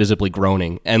was just visibly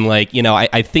groaning. And like,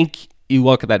 I think you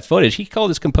look at that footage, he called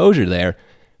his composure there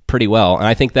pretty well, and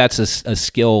I think that's a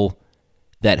skill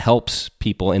that helps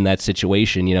people in that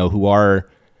situation, who are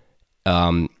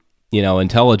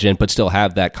intelligent, but still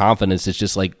have that confidence. It's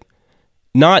just like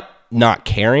not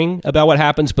caring about what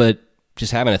happens, but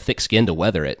just having a thick skin to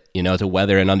weather it, to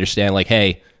weather and understand like,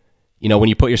 hey, when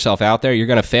you put yourself out there, you're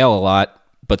going to fail a lot,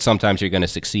 but sometimes you're going to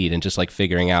succeed, and just like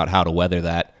figuring out how to weather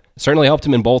that certainly helped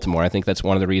him in Baltimore. I think that's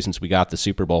one of the reasons we got the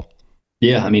Super Bowl.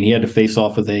 Yeah, I mean, he had to face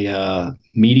off with a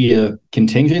media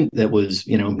contingent that was,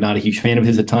 not a huge fan of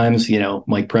his at times.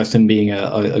 Mike Preston being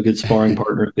a good sparring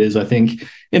partner of his, I think,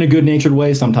 in a good-natured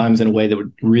way, sometimes in a way that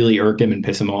would really irk him and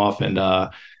piss him off. And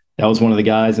that was one of the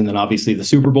guys. And then obviously the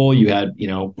Super Bowl, you had,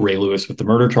 Ray Lewis with the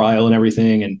murder trial and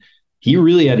everything. And he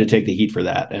really had to take the heat for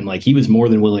that. And like, he was more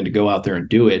than willing to go out there and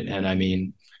do it. And I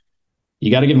mean, you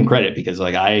got to give him credit, because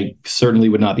like, I certainly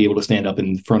would not be able to stand up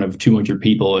in front of 200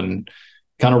 people and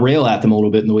kind of rail at them a little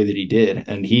bit in the way that he did.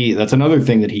 And that's another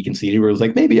thing that he conceded, where it was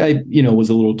like, maybe I, was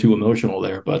a little too emotional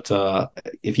there. But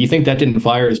if you think that didn't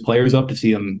fire his players up to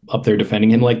see them up there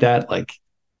defending him like that, like,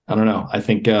 I don't know. I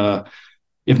think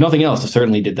if nothing else, it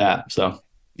certainly did that. So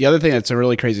the other thing that's a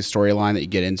really crazy storyline that you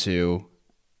get into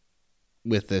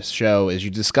with this show is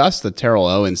you discuss the Terrell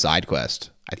Owens side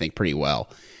quest, I think, pretty well.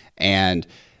 And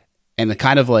the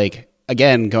kind of like,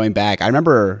 again, going back, I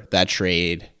remember that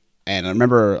trade, and I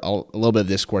remember a little bit of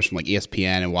discourse from like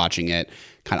ESPN and watching it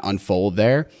kind of unfold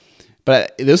there.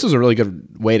 But this was a really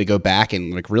good way to go back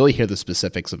and like really hear the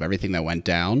specifics of everything that went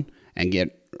down and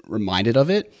get reminded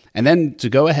of it. And then to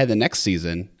go ahead the next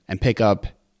season and pick up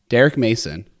Derek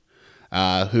Mason,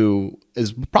 who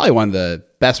is probably one of the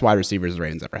best wide receivers the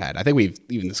Ravens ever had. I think we've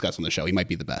even discussed on the show, he might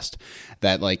be the best.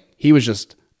 That like, he was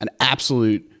just an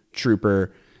absolute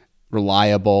trooper,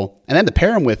 reliable. And then to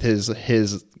pair him with his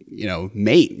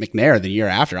mate McNair the year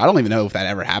after. I don't even know if that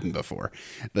ever happened before.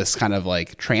 This kind of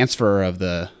like transfer of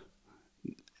the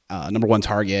number one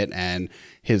target and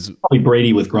his probably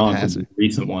Brady with Gronk was the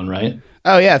recent one, right?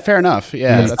 Oh yeah, fair enough.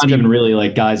 Yeah, that's not good. Even really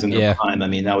like guys in their prime. I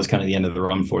mean, that was kind of the end of the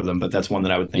run for them, but that's one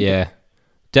that I would think. Yeah,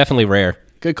 definitely rare.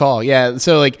 Good call. Yeah,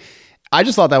 so like, I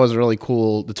just thought that was really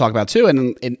cool to talk about too,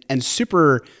 and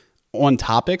super on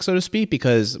topic, so to speak,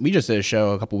 because we just did a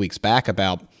show a couple weeks back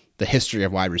about the history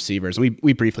of wide receivers. We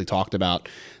briefly talked about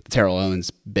the Terrell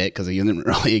Owens bit because he didn't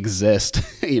really exist,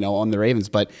 on the Ravens.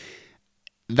 But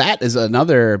that is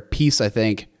another piece, I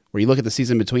think, where you look at the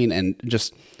season between and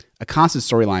just a constant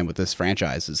storyline with this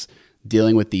franchise is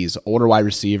dealing with these older wide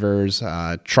receivers,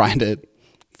 trying to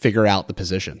figure out the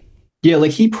position. Yeah,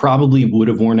 like he probably would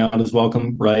have worn out his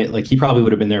welcome, right? Like he probably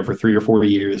would have been there for 3 or 4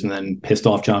 years and then pissed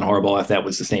off John Harbaugh if that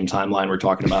was the same timeline we're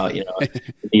talking about. In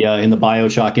the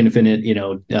BioShock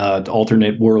Infinite,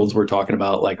 alternate worlds we're talking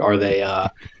about. Like, are they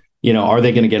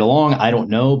going to get along? I don't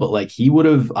know, but like he would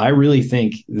have. I really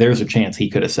think there's a chance he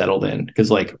could have settled in because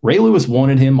like Ray Lewis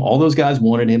wanted him. All those guys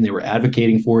wanted him. They were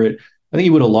advocating for it. I think he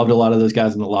would have loved a lot of those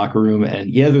guys in the locker room. And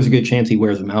yeah, there's a good chance he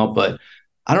wears them out, but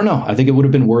I don't know. I think it would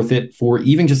have been worth it for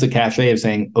even just the cachet of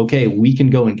saying, okay, we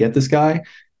can go and get this guy.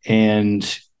 And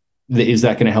is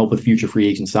that going to help with future free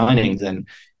agent signings? And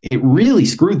it really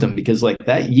screwed them because like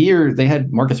that year they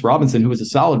had Marcus Robinson, who was a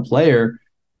solid player.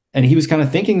 And he was kind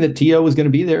of thinking that T.O. was going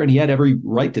to be there, and he had every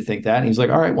right to think that. And he was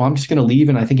like, all right, well, I'm just going to leave.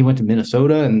 And I think he went to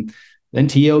Minnesota, and then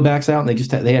T.O. backs out, and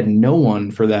they had no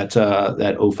one for that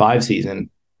 05 season.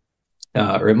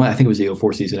 I think it was the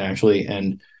 04 season, actually.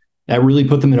 And that really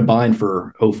put them in a bind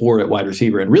for 04 at wide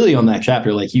receiver. And really on that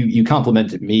chapter, like you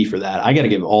complimented me for that. I got to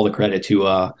give all the credit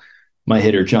to my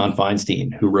hitter, John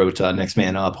Feinstein, who wrote Next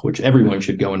Man Up, which everyone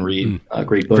should go and read.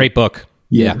 Great book. Great book.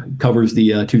 Yeah, covers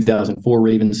the 2004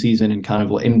 Ravens season and kind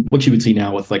of in what you would see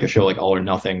now with like a show like All or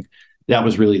Nothing. That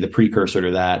was really the precursor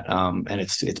to that, and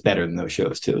it's better than those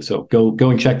shows too. So go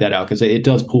and check that out because it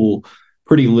does pull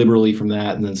pretty liberally from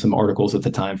that, and then some articles at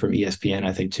the time from ESPN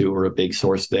I think too were a big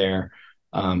source there.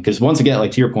 Because once again,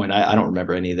 like to your point, I don't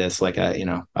remember any of this. Like I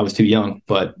was too young,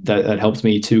 but that helps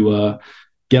me to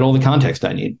get all the context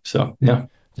I need. So yeah,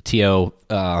 the T.O.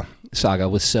 Saga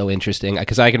was so interesting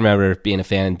because I can remember being a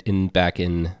fan back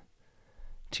in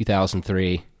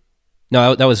 2003.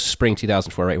 No, that was spring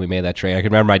 2004, right? We made that trade. I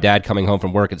can remember my dad coming home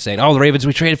from work and saying, "Oh, the Ravens,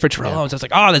 we traded for Terrell Owens." I was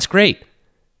like, "Oh, that's great.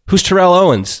 Who's Terrell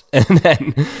Owens?" And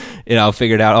then,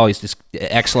 figured out, he's this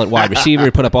excellent wide receiver.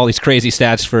 Put up all these crazy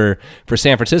stats for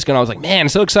San Francisco. And I was like, man, I'm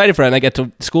so excited for it. And I get to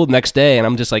school the next day, and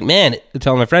I'm just like, man,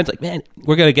 telling my friends, like, man,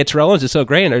 we're going to get Terrell Owens. It's so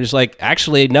great. And they're just like,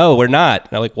 actually, no, we're not.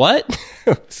 And I'm like, what?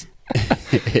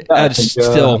 I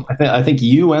think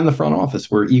you and the front office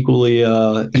were equally.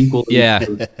 Yeah.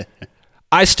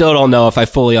 I still don't know if I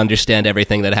fully understand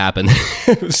everything that happened.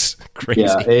 It was crazy.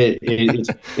 Yeah,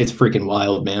 it's freaking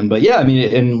wild, man. But yeah, I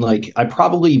mean, and like I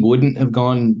probably wouldn't have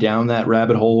gone down that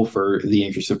rabbit hole for the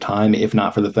interest of time, if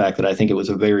not for the fact that I think it was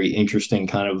a very interesting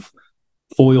kind of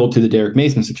foil to the Derek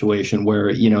Mason situation, where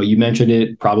you mentioned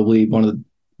it, probably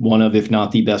one of if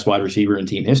not the best wide receiver in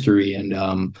team history,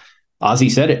 and Ozzie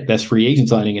said it, best free agent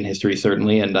signing in history,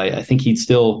 certainly, and I think he'd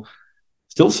still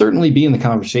certainly be in the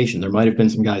conversation. There might have been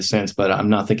some guys since, but I'm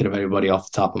not thinking of anybody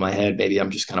off the top of my head. Maybe I'm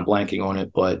just kind of blanking on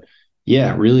it. But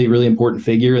yeah, really, really important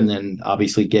figure. And then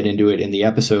obviously get into it in the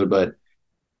episode. But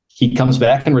he comes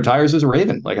back and retires as a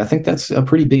Raven. Like, I think that's a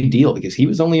pretty big deal because he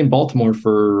was only in Baltimore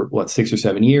for 6 or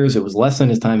 7 years. It was less than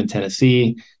his time in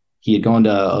Tennessee. He had gone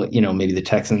to, maybe the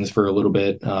Texans for a little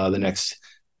bit the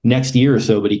next year or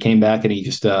so, but he came back and he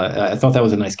just, I thought that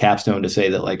was a nice capstone to say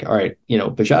that, like, all right,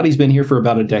 Bajati's been here for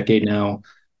about a decade now.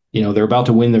 They're about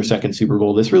to win their second Super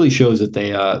Bowl. This really shows that they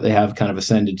have kind of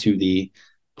ascended to the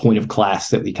point of class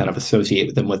that we kind of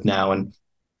associate them with now, and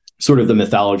sort of the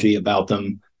mythology about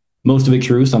them. Most of it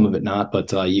true, some of it not,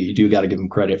 but you do got to give them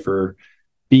credit for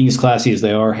being as classy as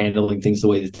they are, handling things the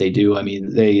way that they do. I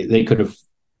mean, they could have,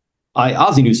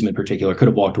 Ozzie Newsome in particular could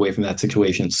have walked away from that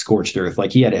situation scorched earth.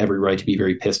 Like, he had every right to be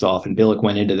very pissed off. And Billick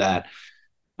went into that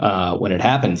when it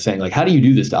happened, saying, like, how do you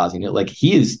do this to Ozzie? Like,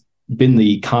 he has been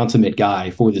the consummate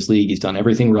guy for this league. He's done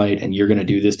everything right, and you're going to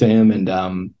do this to him.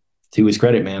 And to his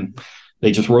credit, man,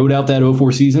 they just rode out that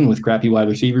 04 season with crappy wide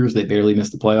receivers. They barely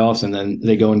missed the playoffs, and then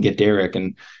they go and get Derek.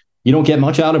 And you don't get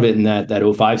much out of it in that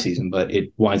 05 season, but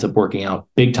it winds up working out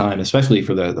big time, especially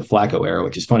for the Flacco era,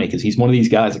 which is funny because he's one of these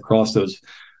guys across those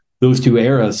two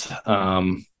eras,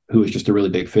 who is just a really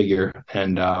big figure.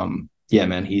 And yeah,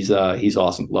 man, he's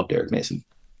awesome. Love Derek Mason.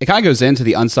 It kind of goes into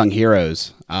the unsung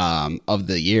heroes of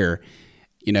the year.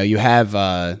 You have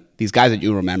these guys that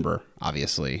you remember,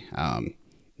 obviously.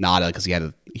 Nada, because he had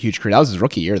a huge career. That was his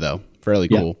rookie year, though. Fairly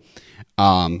cool. Yeah.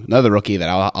 Another rookie that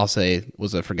I'll say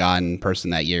was a forgotten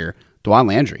person that year, Dwan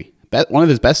Landry. One of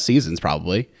his best seasons,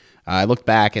 probably. I looked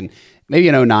back, and maybe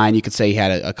in 2009, you could say he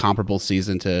had a comparable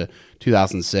season to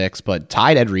 2006, but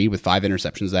tied Ed Reed with 5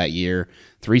 interceptions that year,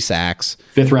 3 sacks.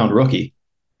 5th round rookie.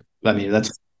 I mean,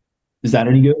 is that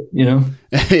any good? Yeah,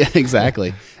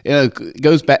 exactly. It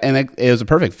goes back, and it was a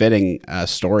perfect fitting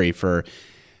story for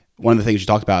one of the things you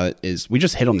talked about is we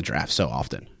just hit on the draft so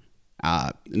often.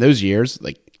 In those years,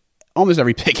 like almost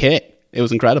every pick hit. It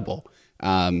was incredible.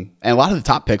 And a lot of the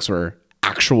top picks were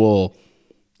actual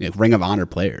Ring of Honor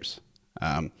players.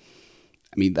 I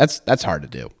mean, that's hard to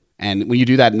do. And when you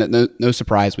do that, no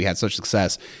surprise we had such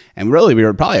success. And really, we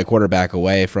were probably a quarterback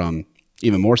away from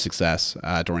even more success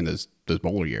during those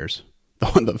bowler years.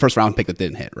 The first round pick that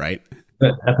didn't hit, right?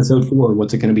 Episode 4,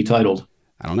 what's it going to be titled?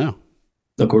 I don't know.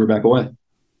 The Quarterback Away.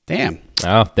 Damn.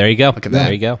 Oh, there you go. Look at that.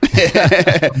 There you go.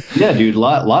 Yeah, dude,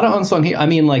 lot of unsung here. I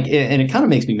mean, like, and it kind of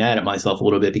makes me mad at myself a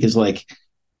little bit because, like,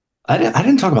 I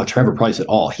didn't talk about Trevor Price at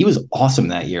all. He was awesome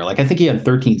that year. Like, I think he had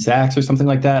 13 sacks or something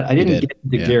like that. I didn't get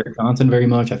into Garrett Johnson very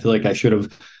much. I feel like I should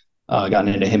have gotten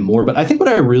into him more. But I think what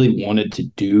I really wanted to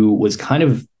do was kind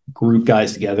of group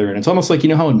guys together. And it's almost like, you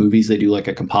know how in movies they do like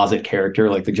a composite character,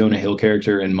 like the Jonah Hill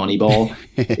character in Moneyball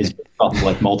is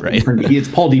like multiple different. It's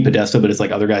Paul DiPodesta, but it's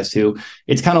like other guys too.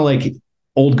 It's kind of like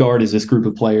Old Guard is this group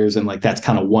of players, and like that's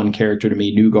kind of one character to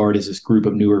me. New Guard is this group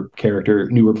of newer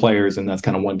players, and that's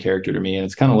kind of one character to me. And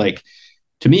it's kind of like,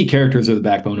 to me, characters are the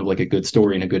backbone of like a good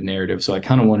story and a good narrative. So I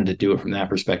kind of wanted to do it from that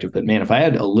perspective. But man, if I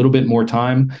had a little bit more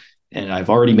time, and I've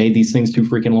already made these things too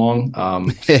freaking long,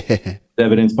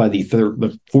 evidenced by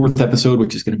the fourth episode,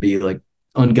 which is going to be like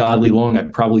ungodly long. I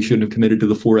probably shouldn't have committed to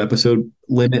the 4-episode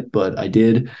limit, but I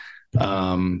did.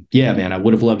 Yeah, man, I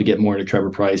would have loved to get more into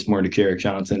Trevor Price, more into Jarek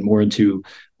Johnson, more into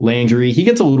Landry. He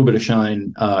gets a little bit of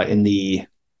shine in the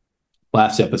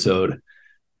last episode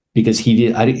because he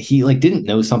didn't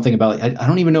know something about. I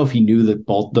don't even know if he knew that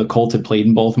the Colts had played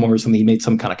in Baltimore or something. He made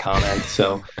some kind of comment,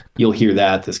 so you'll hear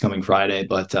that this coming Friday.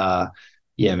 But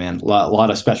yeah, man, a lot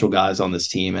of special guys on this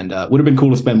team, and would have been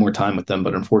cool to spend more time with them.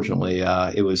 But unfortunately,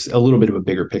 it was a little bit of a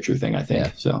bigger picture thing, I think.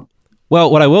 Yeah. So. Well,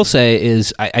 what I will say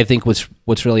is I think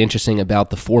what's really interesting about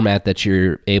the format that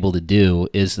you're able to do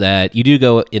is that you do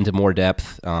go into more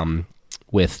depth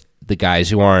with the guys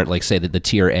who aren't, like, say, the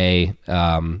tier A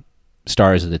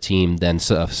stars of the team than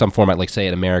some format, like, say,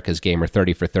 at America's Game or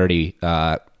 30 for 30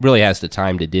 really has the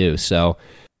time to do. So,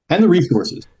 and the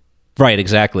resources. Right,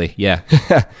 exactly, yeah.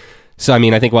 So, I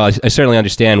mean, I think while I certainly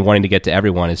understand wanting to get to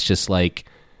everyone, it's just like,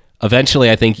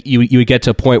 eventually, I think you would get to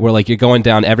a point where like you're going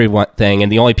down everything,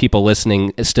 and the only people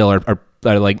listening still are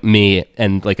like me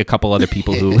and like a couple other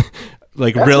people who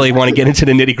like really want to get into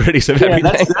the nitty gritties of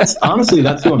everything. That's honestly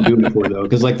that's what I'm doing it for though,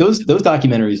 because like those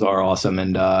documentaries are awesome,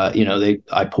 and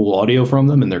I pull audio from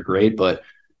them and they're great, but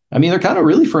I mean they're kind of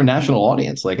really for a national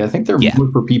audience. Like I think they're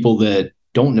more for people that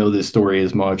don't know this story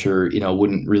as much or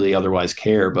wouldn't really otherwise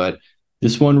care, but.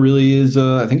 This one really is,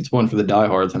 I think it's one for the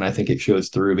diehards, and I think it shows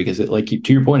through because it, like to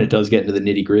your point, it does get into the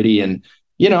nitty gritty. And,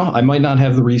 I might not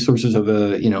have the resources of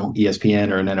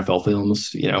ESPN or an NFL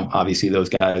Films, obviously those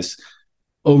guys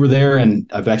over there.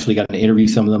 And I've actually gotten to interview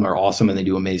some of them are awesome and they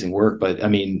do amazing work. But I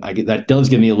mean, that does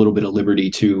give me a little bit of liberty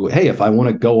to, hey, if I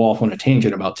want to go off on a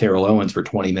tangent about Terrell Owens for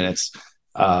 20 minutes,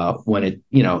 when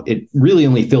it really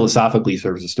only philosophically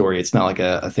serves a story. It's not like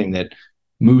a thing that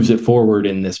moves it forward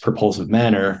in this propulsive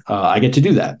manner, I get to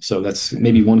do that. So that's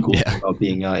maybe one cool thing about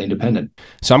being independent.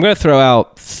 So I'm going to throw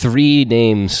out 3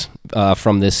 names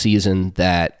from this season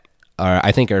that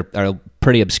I think are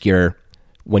pretty obscure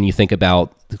when you think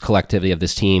about the collectivity of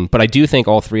this team. But I do think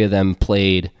all 3 of them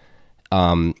played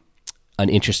an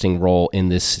interesting role in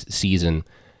this season.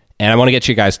 And I want to get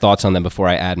you guys' thoughts on them before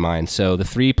I add mine. So the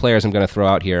 3 players I'm going to throw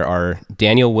out here are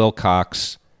Daniel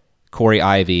Wilcox, Corey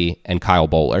Ivy, and Kyle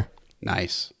Bowler.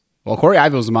 Nice. Well, Corey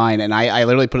Ivy was mine, and I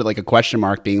literally put it like a question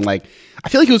mark, being like, I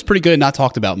feel like he was pretty good, not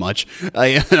talked about much,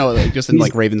 just in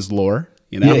like Ravens lore.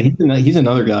 Yeah, he's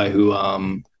another guy who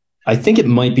I think it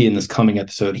might be in this coming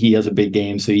episode. He has a big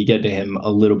game, so you get to him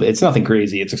a little bit. It's nothing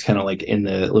crazy. It's just kind of like in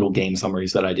the little game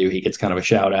summaries that I do, he gets kind of a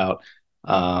shout out.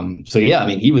 So yeah, I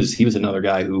mean, he was another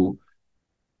guy who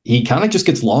he kind of just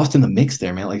gets lost in the mix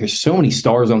there, man. Like there's so many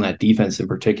stars on that defense in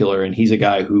particular, and he's a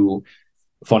guy who.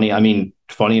 Funny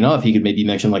enough, he could maybe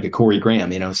mention like a Corey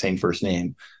Graham, same first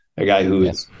name, a guy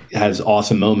who has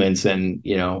awesome moments and,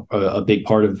 a big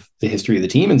part of the history of the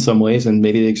team in some ways. And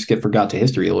maybe they just get forgot to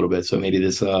history a little bit. So maybe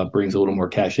this brings a little more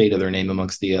cachet to their name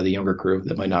amongst the younger crew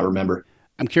that might not remember.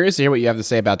 I'm curious to hear what you have to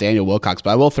say about Daniel Wilcox,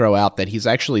 but I will throw out that he's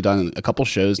actually done a couple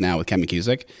shows now with Ken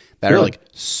McCusick that are like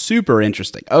super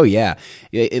interesting. Oh yeah,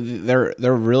 they're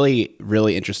really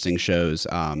really interesting shows.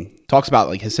 Talks about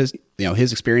like his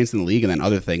experience in the league and then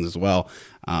other things as well.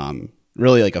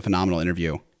 Really like a phenomenal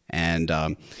interview. And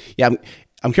I'm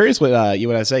curious what you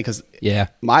would say because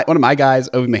one of my guys,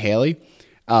 Obi Mihaly,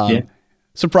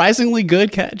 surprisingly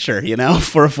good catcher,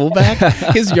 for a fullback.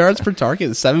 His yards per target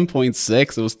is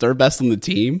 7.6. It was third best on the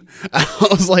team. I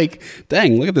was like,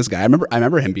 dang, look at this guy. I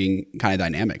remember him being kind of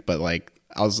dynamic, but like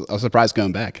I was surprised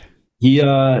going back. He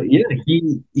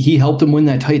helped him win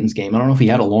that Titans game. I don't know if he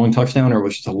had a long touchdown or it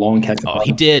was just a long catch. Oh,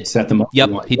 he did. Set them up.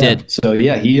 Yep, he did. So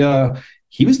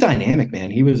he was dynamic,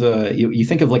 man. He was you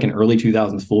think of like an early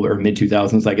 2000s full or mid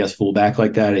 2000s, I guess, fullback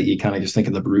like that. You kind of just think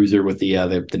of the bruiser with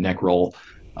the neck roll.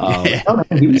 Yeah. No,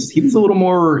 man, he was a little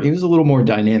more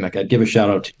dynamic. I'd give a shout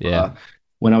out to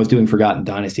when I was doing Forgotten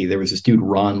Dynasty. There was this dude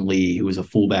Ron Lee who was a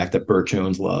fullback that Burt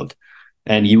Jones loved,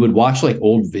 and you would watch like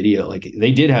old video. Like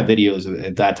they did have videos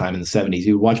at that time in the '70s.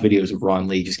 You would watch videos of Ron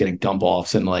Lee just getting dump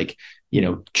offs and like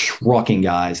trucking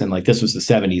guys, and like this was the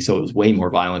 '70s, so it was way more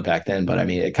violent back then. But I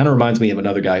mean, it kind of reminds me of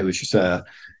another guy who was just a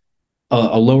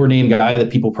lower name guy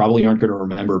that people probably aren't going to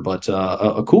remember, but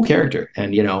a cool character.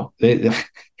 And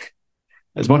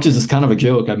as much as it's kind of a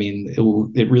joke, I mean,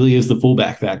 it really is the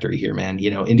fullback factory here, man.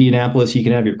 Indianapolis, you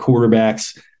can have your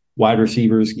quarterbacks, wide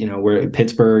receivers. Where at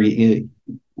Pittsburgh,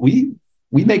 we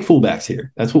make fullbacks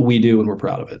here. That's what we do, and we're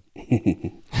proud of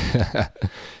it.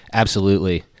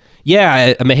 Absolutely.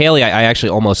 Yeah, Mahaley, I actually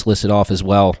almost listed off as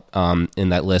well in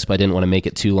that list, but I didn't want to make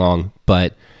it too long.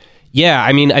 But yeah,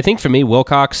 I mean, I think for me,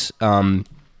 Wilcox, a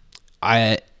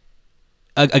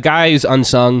guy who's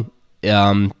unsung.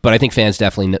 But I think fans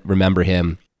definitely remember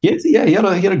him. Yeah, he had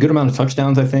a good amount of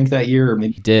touchdowns, I think, that year. Or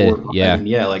maybe he did, yeah.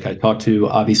 Yeah, like I talked to,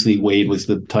 obviously, Wade was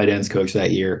the tight ends coach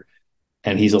that year,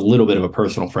 and he's a little bit of a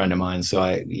personal friend of mine. So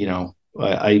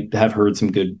I have heard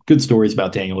some good stories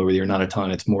about Daniel over the year. Not a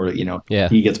ton. It's more,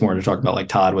 he gets more to talk about, like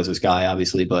Todd was his guy,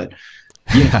 obviously. But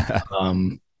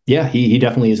yeah, he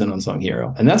definitely is an unsung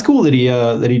hero, and that's cool that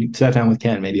he sat down with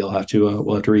Ken. Maybe we'll have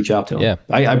to reach out to him. Yeah,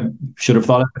 I should have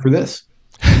thought of it for this.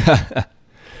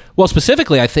 Well,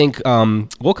 specifically, I think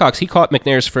Wilcox, he caught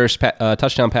McNair's first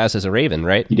touchdown pass as a Raven,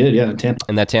 right? He did, yeah,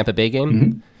 in that Tampa Bay game.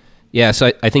 Mm-hmm. Yeah,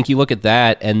 so I think you look at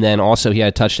that, and then also he had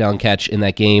a touchdown catch in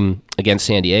that game against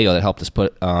San Diego that helped us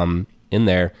put in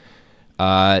there.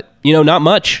 Not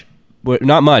much,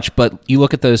 but you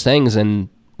look at those things, and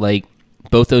like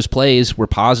both those plays were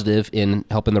positive in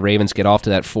helping the Ravens get off to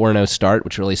that 4-0 start,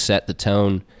 which really set the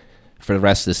tone for the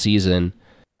rest of the season.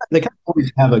 They kind of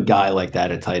always have a guy like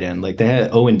that at tight end. Like they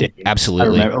had Owen Daniels.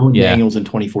 Absolutely. I remember Owen Daniels in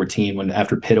 2014 when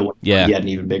after Pitta went, he had an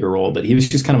even bigger role, but he was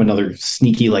just kind of another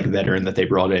sneaky like veteran that they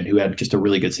brought in who had just a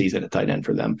really good season at tight end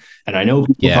for them. And I know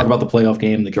people talk about the playoff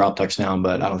game, the drop touchdown,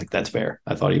 but I don't think that's fair.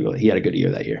 I thought he had a good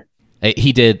year that year.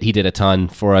 He did a ton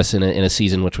for us in a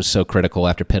season which was so critical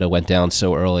after Pitta went down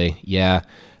so early. Yeah.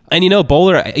 And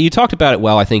Bowler, you talked about it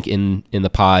well, I think, in the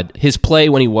pod. His play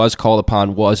when he was called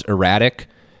upon was erratic,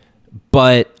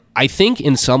 but I think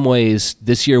in some ways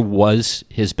this year was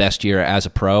his best year as a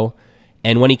pro.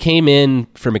 And when he came in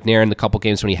for McNair in the couple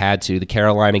games when he had to, the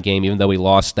Carolina game, even though we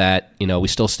lost that, we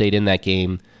still stayed in that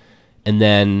game. And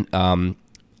then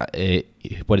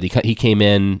he came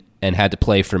in and had to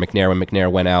play for McNair when McNair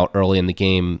went out early in the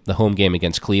game, the home game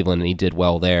against Cleveland, and he did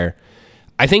well there.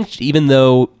 I think even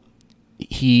though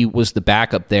he was the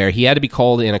backup there, he had to be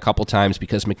called in a couple times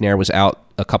because McNair was out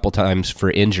a couple times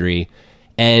for injury.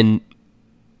 And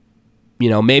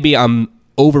maybe I'm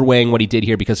overweighing what he did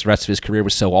here because the rest of his career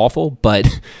was so awful, but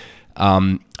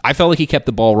I felt like he kept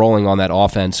the ball rolling on that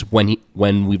offense when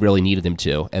we really needed him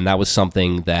to, and that was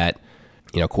something that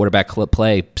quarterback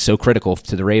play so critical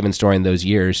to the Ravens during those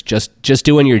years. Just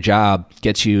doing your job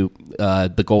gets you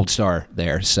the gold star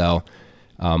there. So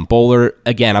Bowler,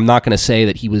 again, I'm not going to say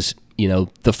that he was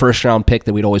the first round pick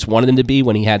that we'd always wanted him to be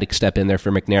when he had to step in there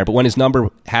for McNair, but when his number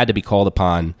had to be called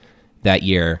upon that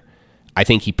year, I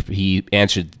think he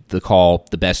answered the call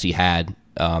the best he had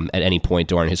at any point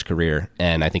during his career,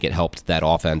 and I think it helped that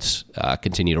offense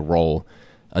continue to roll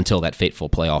until that fateful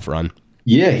playoff run.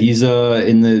 Yeah, he's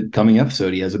in the coming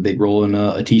episode. He has a big role in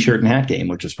a t-shirt and hat game,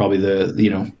 which is probably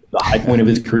the high point of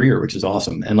his career, which is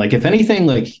awesome. And like, if anything,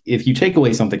 like if you take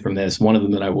away something from this, one of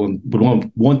them that I would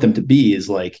want them to be is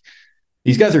like,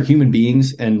 these guys are human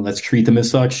beings, and let's treat them as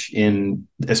such.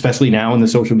 Especially now in the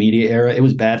social media era, it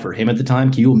was bad for him at the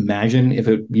time. Can you imagine if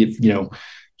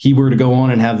he were to go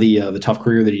on and have the tough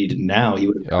career that he did now? He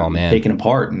would have been taken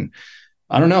apart. And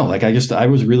I don't know. Like I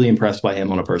was really impressed by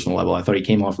him on a personal level. I thought he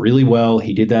came off really well.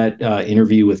 He did that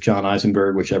interview with John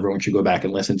Eisenberg, which everyone should go back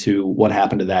and listen to. What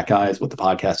Happened to That Guy is what the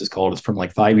podcast is called. It's from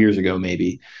like 5 years ago,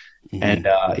 maybe. Mm-hmm.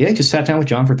 And he just sat down with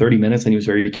John for 30 minutes, and he was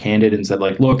very candid and said,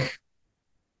 like, look,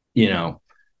 I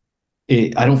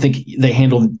don't think they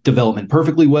handled development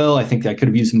perfectly well. I think I could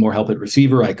have used some more help at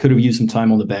receiver. I could have used some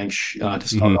time on the bench to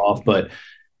start off, but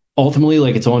ultimately,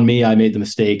 like, it's on me. I made the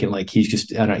mistake, and like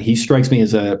he strikes me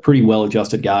as a pretty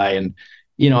well-adjusted guy. And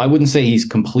I wouldn't say he's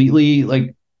completely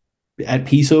like at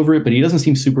peace over it, but he doesn't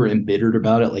seem super embittered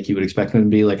about it like you would expect him to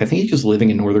be. Like, I think he's just living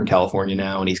in Northern California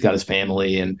now, and he's got his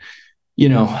family and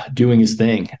doing his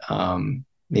thing.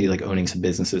 Maybe like owning some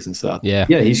businesses and stuff. Yeah.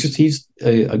 He's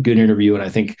a good interview. And I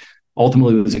think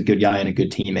ultimately was a good guy and a good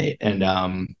teammate.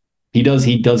 And he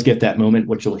does get that moment,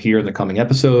 which you'll hear in the coming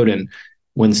episode. And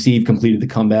when Steve completed the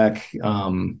comeback,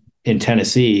 in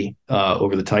Tennessee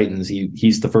over the Titans,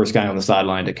 he's the first guy on the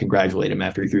sideline to congratulate him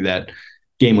after he threw that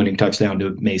game-winning touchdown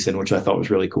to Mason, which I thought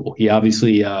was really cool. He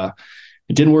obviously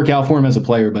it didn't work out for him as a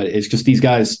player, but it's just these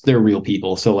guys, they're real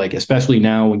people. So like, especially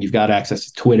now when you've got access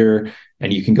to Twitter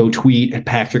and you can go tweet at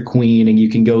Patrick Queen and you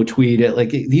can go tweet at,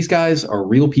 like, these guys are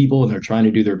real people and they're trying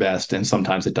to do their best. And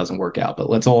sometimes it doesn't work out, but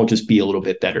let's all just be a little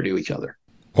bit better to each other.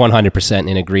 100%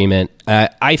 in agreement.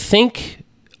 I think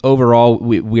overall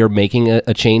we're making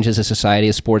a change as a society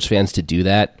as sports fans to do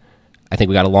that. I think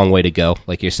we got a long way to go.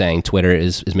 Like you're saying, Twitter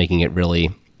is making it really,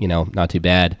 not too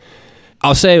bad.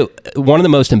 I'll say one of the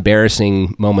most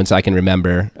embarrassing moments I can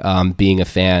remember being a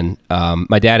fan,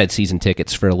 my dad had season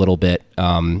tickets for a little bit,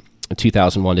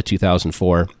 2001 to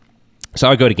 2004. So I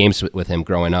would go to games with him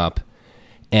growing up.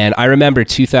 And I remember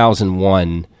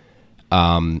 2001,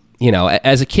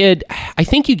 as a kid, I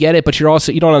think you get it, but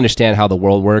you don't understand how the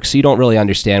world works. So you don't really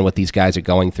understand what these guys are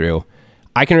going through.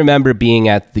 I can remember being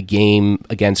at the game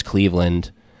against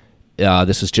Cleveland.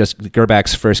 This was just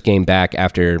Gerbach's first game back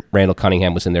after Randall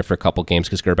Cunningham was in there for a couple games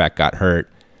because Gerbach got hurt.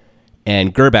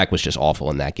 And Gerbach was just awful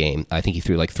in that game. I think he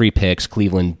threw like 3 picks.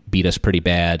 Cleveland beat us pretty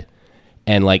bad.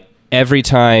 And like every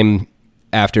time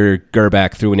after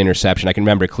Gerbach threw an interception, I can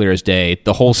remember clear as day,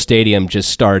 the whole stadium just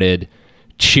started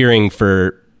screaming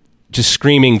for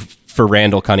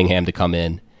Randall Cunningham to come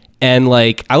in. And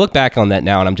like, I look back on that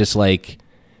now and I'm just like,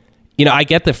 I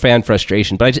get the fan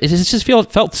frustration, but it just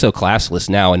felt so classless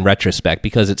now in retrospect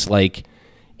because it's like,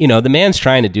 the man's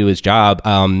trying to do his job.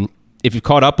 If you've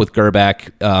caught up with Gerbach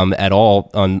at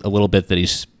all on a little bit that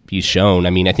he's shown,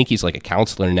 I mean, I think he's like a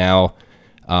counselor now.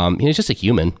 He's just a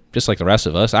human, just like the rest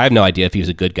of us. I have no idea if he was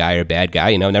a good guy or a bad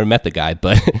guy. Never met the guy,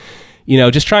 but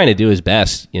just trying to do his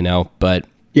best. But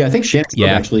yeah, I think Shannon Sharp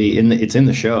actually it's in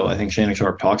the show. I think Shannon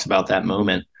Sharp talks about that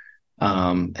moment.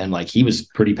 And like he was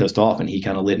pretty pissed off and he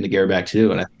kind of lit into Gerbach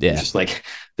too. And just like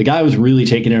the guy was really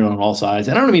taking it on all sides.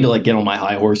 And I don't mean to like get on my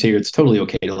high horse here. It's totally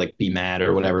okay to like be mad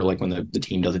or whatever, like when the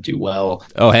team doesn't do well.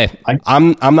 Oh, hey,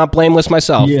 I'm not blameless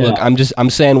myself. Yeah. Look, I'm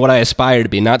saying what I aspire to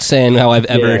be, not saying how I've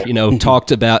ever,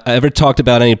 talked about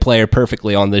any player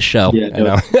perfectly on this show.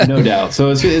 Yeah, no doubt. So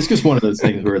it's just one of those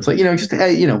things where it's like,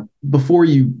 before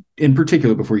you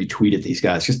tweet at these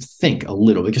guys, just think a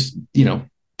little bit, just,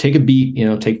 take a beat,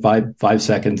 take 5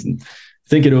 seconds and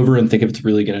think it over and think if it's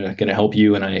really gonna help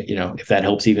you. And if that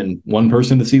helps even one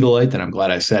person to see the light, then I'm glad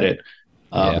I said it.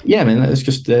 Man, that's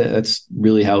just that's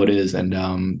really how it is, and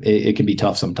it can be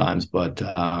tough sometimes. But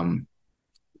I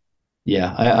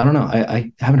don't know.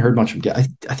 I haven't heard much from.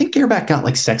 I think Gerbach got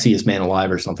like sexiest man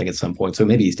alive or something at some point, so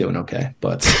maybe he's doing okay.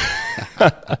 But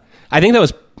I think that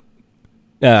was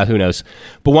who knows.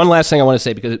 But one last thing I want to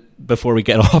say before we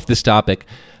get off this topic.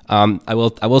 I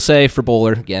will say for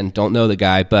Bowler, again, don't know the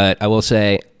guy, but I will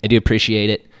say I do appreciate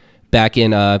it. Back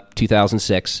in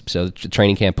 2006, so the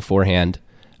training camp beforehand,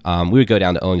 we would go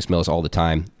down to Owings Mills all the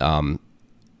time to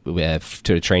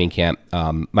the training camp.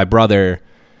 My brother,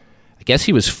 I guess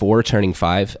he was 4 turning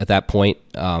 5 at that point.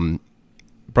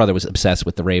 Brother was obsessed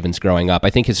with the Ravens growing up.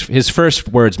 I think his first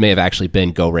words may have actually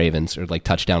been "Go Ravens" or like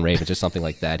 "Touchdown Ravens" or something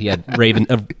like that. He had a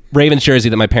Ravens jersey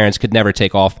that my parents could never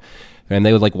take off. And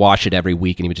they would like wash it every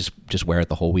week, and he would just wear it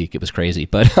the whole week. It was crazy.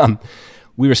 But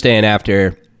we were staying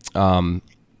after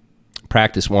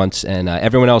practice once, and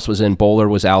everyone else was in. Bowler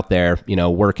was out there,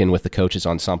 working with the coaches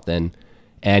on something.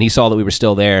 And he saw that we were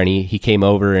still there, and he came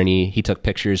over and he took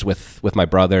pictures with my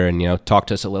brother and talked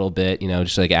to us a little bit.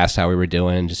 Just like asked how we were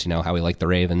doing, just how we liked the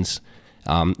Ravens.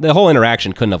 The whole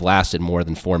interaction couldn't have lasted more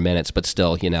than 4 minutes, but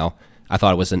still, I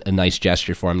thought it was a nice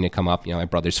gesture for him to come up. My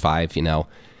brother's 5,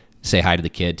 say hi to the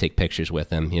kid, take pictures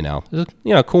with him, it was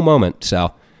a cool moment.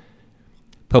 So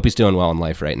hope he's doing well in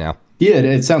life right now. Yeah,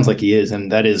 it sounds like he is.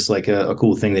 And that is like a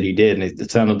cool thing that he did. And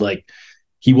it sounded like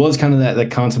he was kind of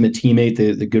that consummate teammate,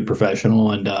 the good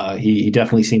professional. And he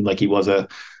definitely seemed like he was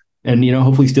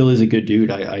hopefully still is a good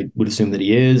dude. I would assume that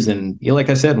he is. And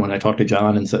like I said, when I talked to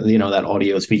John and so, that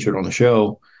audio is featured on the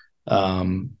show,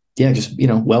 just,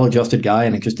 well-adjusted guy,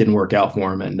 and it just didn't work out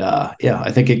for him. And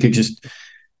I think it could just,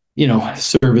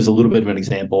 serve as a little bit of an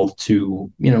example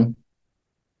to,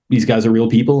 these guys are real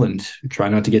people, and try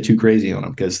not to get too crazy on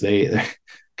them, because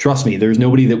trust me, there's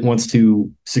nobody that wants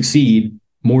to succeed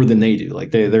more than they do.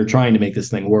 Like they're trying to make this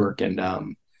thing work. And I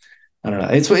don't know.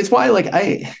 It's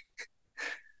why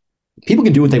people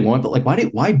can do what they want, but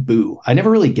why boo? I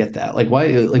never really get that. Like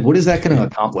why, what is that going to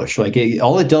accomplish?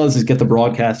 All it does is get the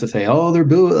broadcast to say, oh, they're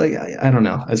boo. I don't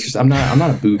know. It's just, I'm not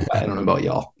a boo guy. I don't know about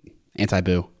y'all.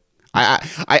 Anti-boo.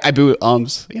 I boo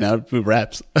boo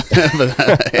reps.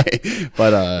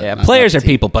 but yeah, players are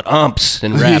people, but umps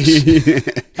and reps.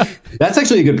 That's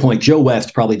actually a good point. Joe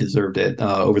West probably deserved it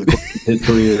over the course of his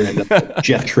career, and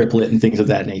Jeff Triplett and things of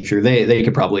that nature. They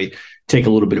could probably take a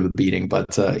little bit of a beating, but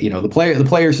the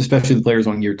players, especially the players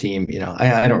on your team,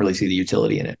 I don't really see the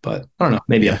utility in it. But I don't know,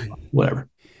 maybe whatever.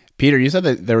 Peter, you said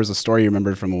that there was a story you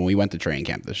remembered from when we went to training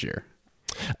camp this year.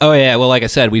 Oh yeah, well, like I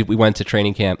said, we went to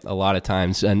training camp a lot of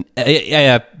times, and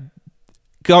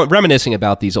reminiscing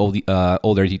about these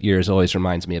older years always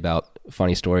reminds me about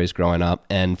funny stories growing up.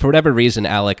 And for whatever reason,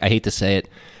 Alec, I hate to say it,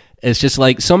 it's just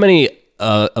like so many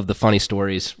of the funny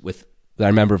stories that I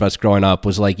remember of us growing up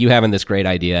was like you having this great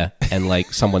idea and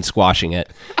like someone squashing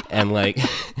it, and like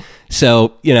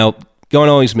so going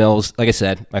to Owings Mills. Like I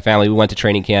said, my family, we went to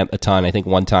training camp a ton. I think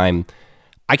one time,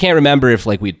 I can't remember if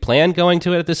like we'd planned going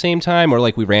to it at the same time or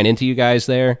like we ran into you guys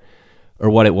there or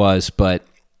what it was, but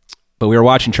we were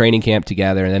watching training camp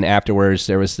together, and then afterwards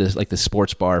there was this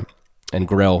sports bar and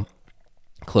grill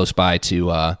close by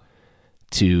to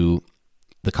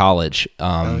the college.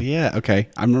 Oh yeah, okay,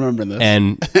 I'm remembering this.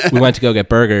 And we went to go get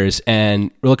burgers, and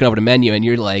we're looking over the menu, and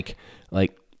you're like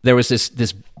there was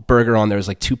this burger on there was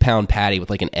like 2-pound patty with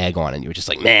like an egg on it, and you were just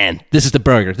like, man, this is the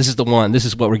burger, this is the one, this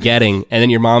is what we're getting. And then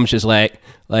your mom's just like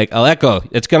Aleko,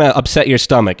 it's gonna upset your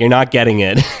stomach, you're not getting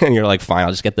it. And you're like, fine,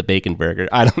 I'll just get the bacon burger.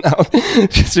 I don't know.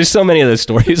 There's so many of those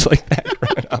stories like that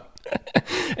growing up.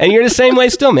 And you're the same way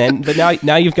still, man, but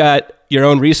now you've got your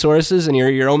own resources and you're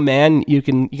your own man. You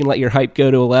can let your hype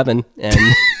go to 11 and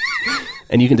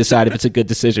and you can decide if it's a good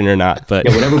decision or not. But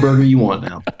whatever burger you want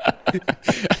now.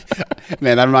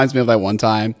 Man, that reminds me of that one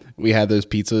time we had those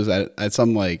pizzas at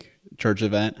some like church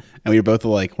event, and we were both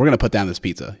like, we're going to put down this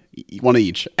pizza, one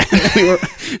each. We were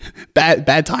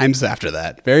bad times after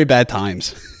that. Very bad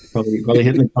times. Probably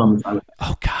hitting the thumbs.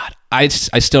 Oh God. I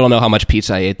still don't know how much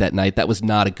pizza I ate that night. That was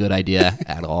not a good idea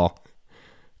at all.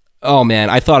 Oh man,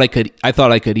 I thought I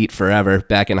could eat forever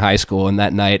back in high school, and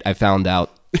that night I found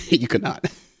out you could not.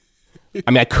 I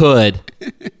mean, I could,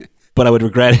 but I would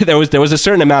regret it. There was a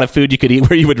certain amount of food you could eat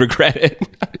where you would regret it.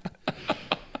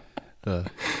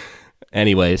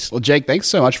 Anyways. Well, Jake, thanks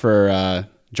so much for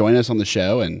joining us on the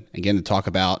show and again to talk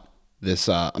about this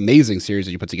amazing series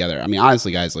that you put together. I mean,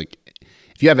 honestly, guys, like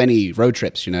if you have any road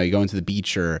trips, you go into the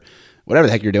beach or whatever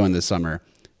the heck you're doing this summer,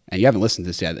 and you haven't listened to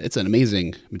this yet, it's an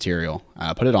amazing material.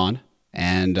 Put it on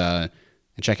and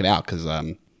check it out because,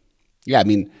 I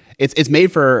mean, it's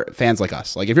made for fans like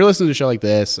us. Like if you're listening to a show like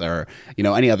this or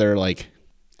any other like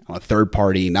third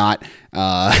party, not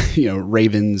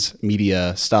Ravens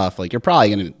media stuff, like you're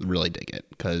probably going to really dig it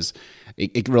because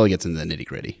it really gets into the nitty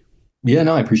gritty. Yeah,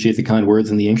 no, I appreciate the kind words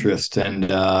and the interest,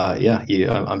 and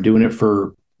I'm doing it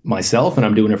for myself, and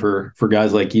I'm doing it for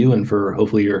guys like you, and for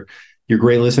hopefully your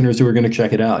great listeners who are going to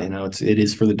check it out. It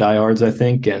is for the diehards, I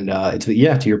think, and it's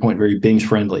to your point, very binge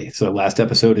friendly. So last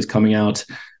episode is coming out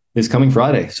this coming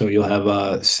Friday, so you'll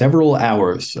have several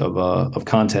hours of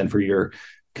content for your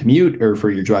commute or for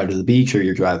your drive to the beach or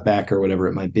your drive back or whatever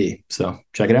it might be. So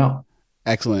check it out.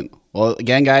 Excellent. Well,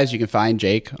 again, guys, you can find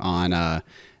Jake on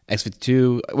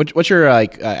X52. What's your I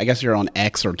guess you're on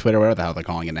X or Twitter, whatever the hell they're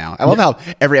calling it now. I love how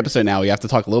every episode now we have to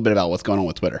talk a little bit about what's going on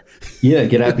with Twitter. Yeah,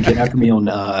 get after me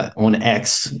on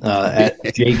X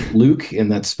at Jake Louque,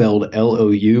 and that's spelled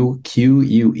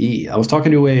Louque. I was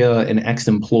talking to an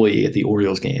ex-employee at the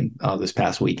Orioles game this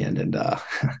past weekend, and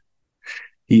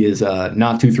he is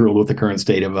not too thrilled with the current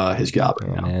state of his job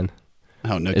right now. Man.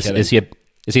 Oh, no kidding.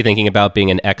 Is he thinking about being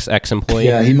an ex-employee?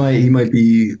 Yeah, he might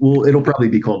be. Well, it'll probably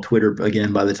be called Twitter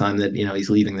again by the time that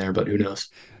he's leaving there. But who knows?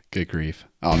 Good grief!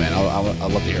 Oh man, I'll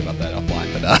love to hear about that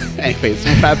offline. But anyways, to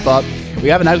wrap up, we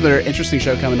have another interesting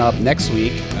show coming up next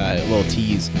week. A little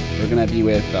tease. We're gonna be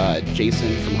with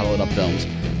Jason from Huddle It Up Films,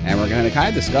 and we're gonna kind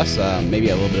of discuss maybe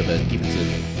a little bit of a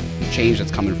defensive change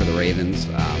that's coming for the Ravens.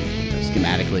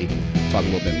 Schematically, talk a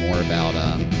little bit more about.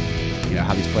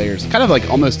 How these players, kind of like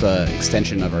almost an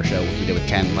extension of our show we did with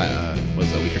Ken was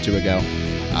a week or two ago,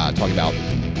 talking about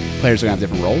players are going to have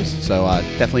different roles. So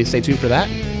definitely stay tuned for that,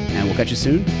 and we'll catch you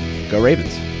soon. Go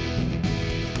Ravens.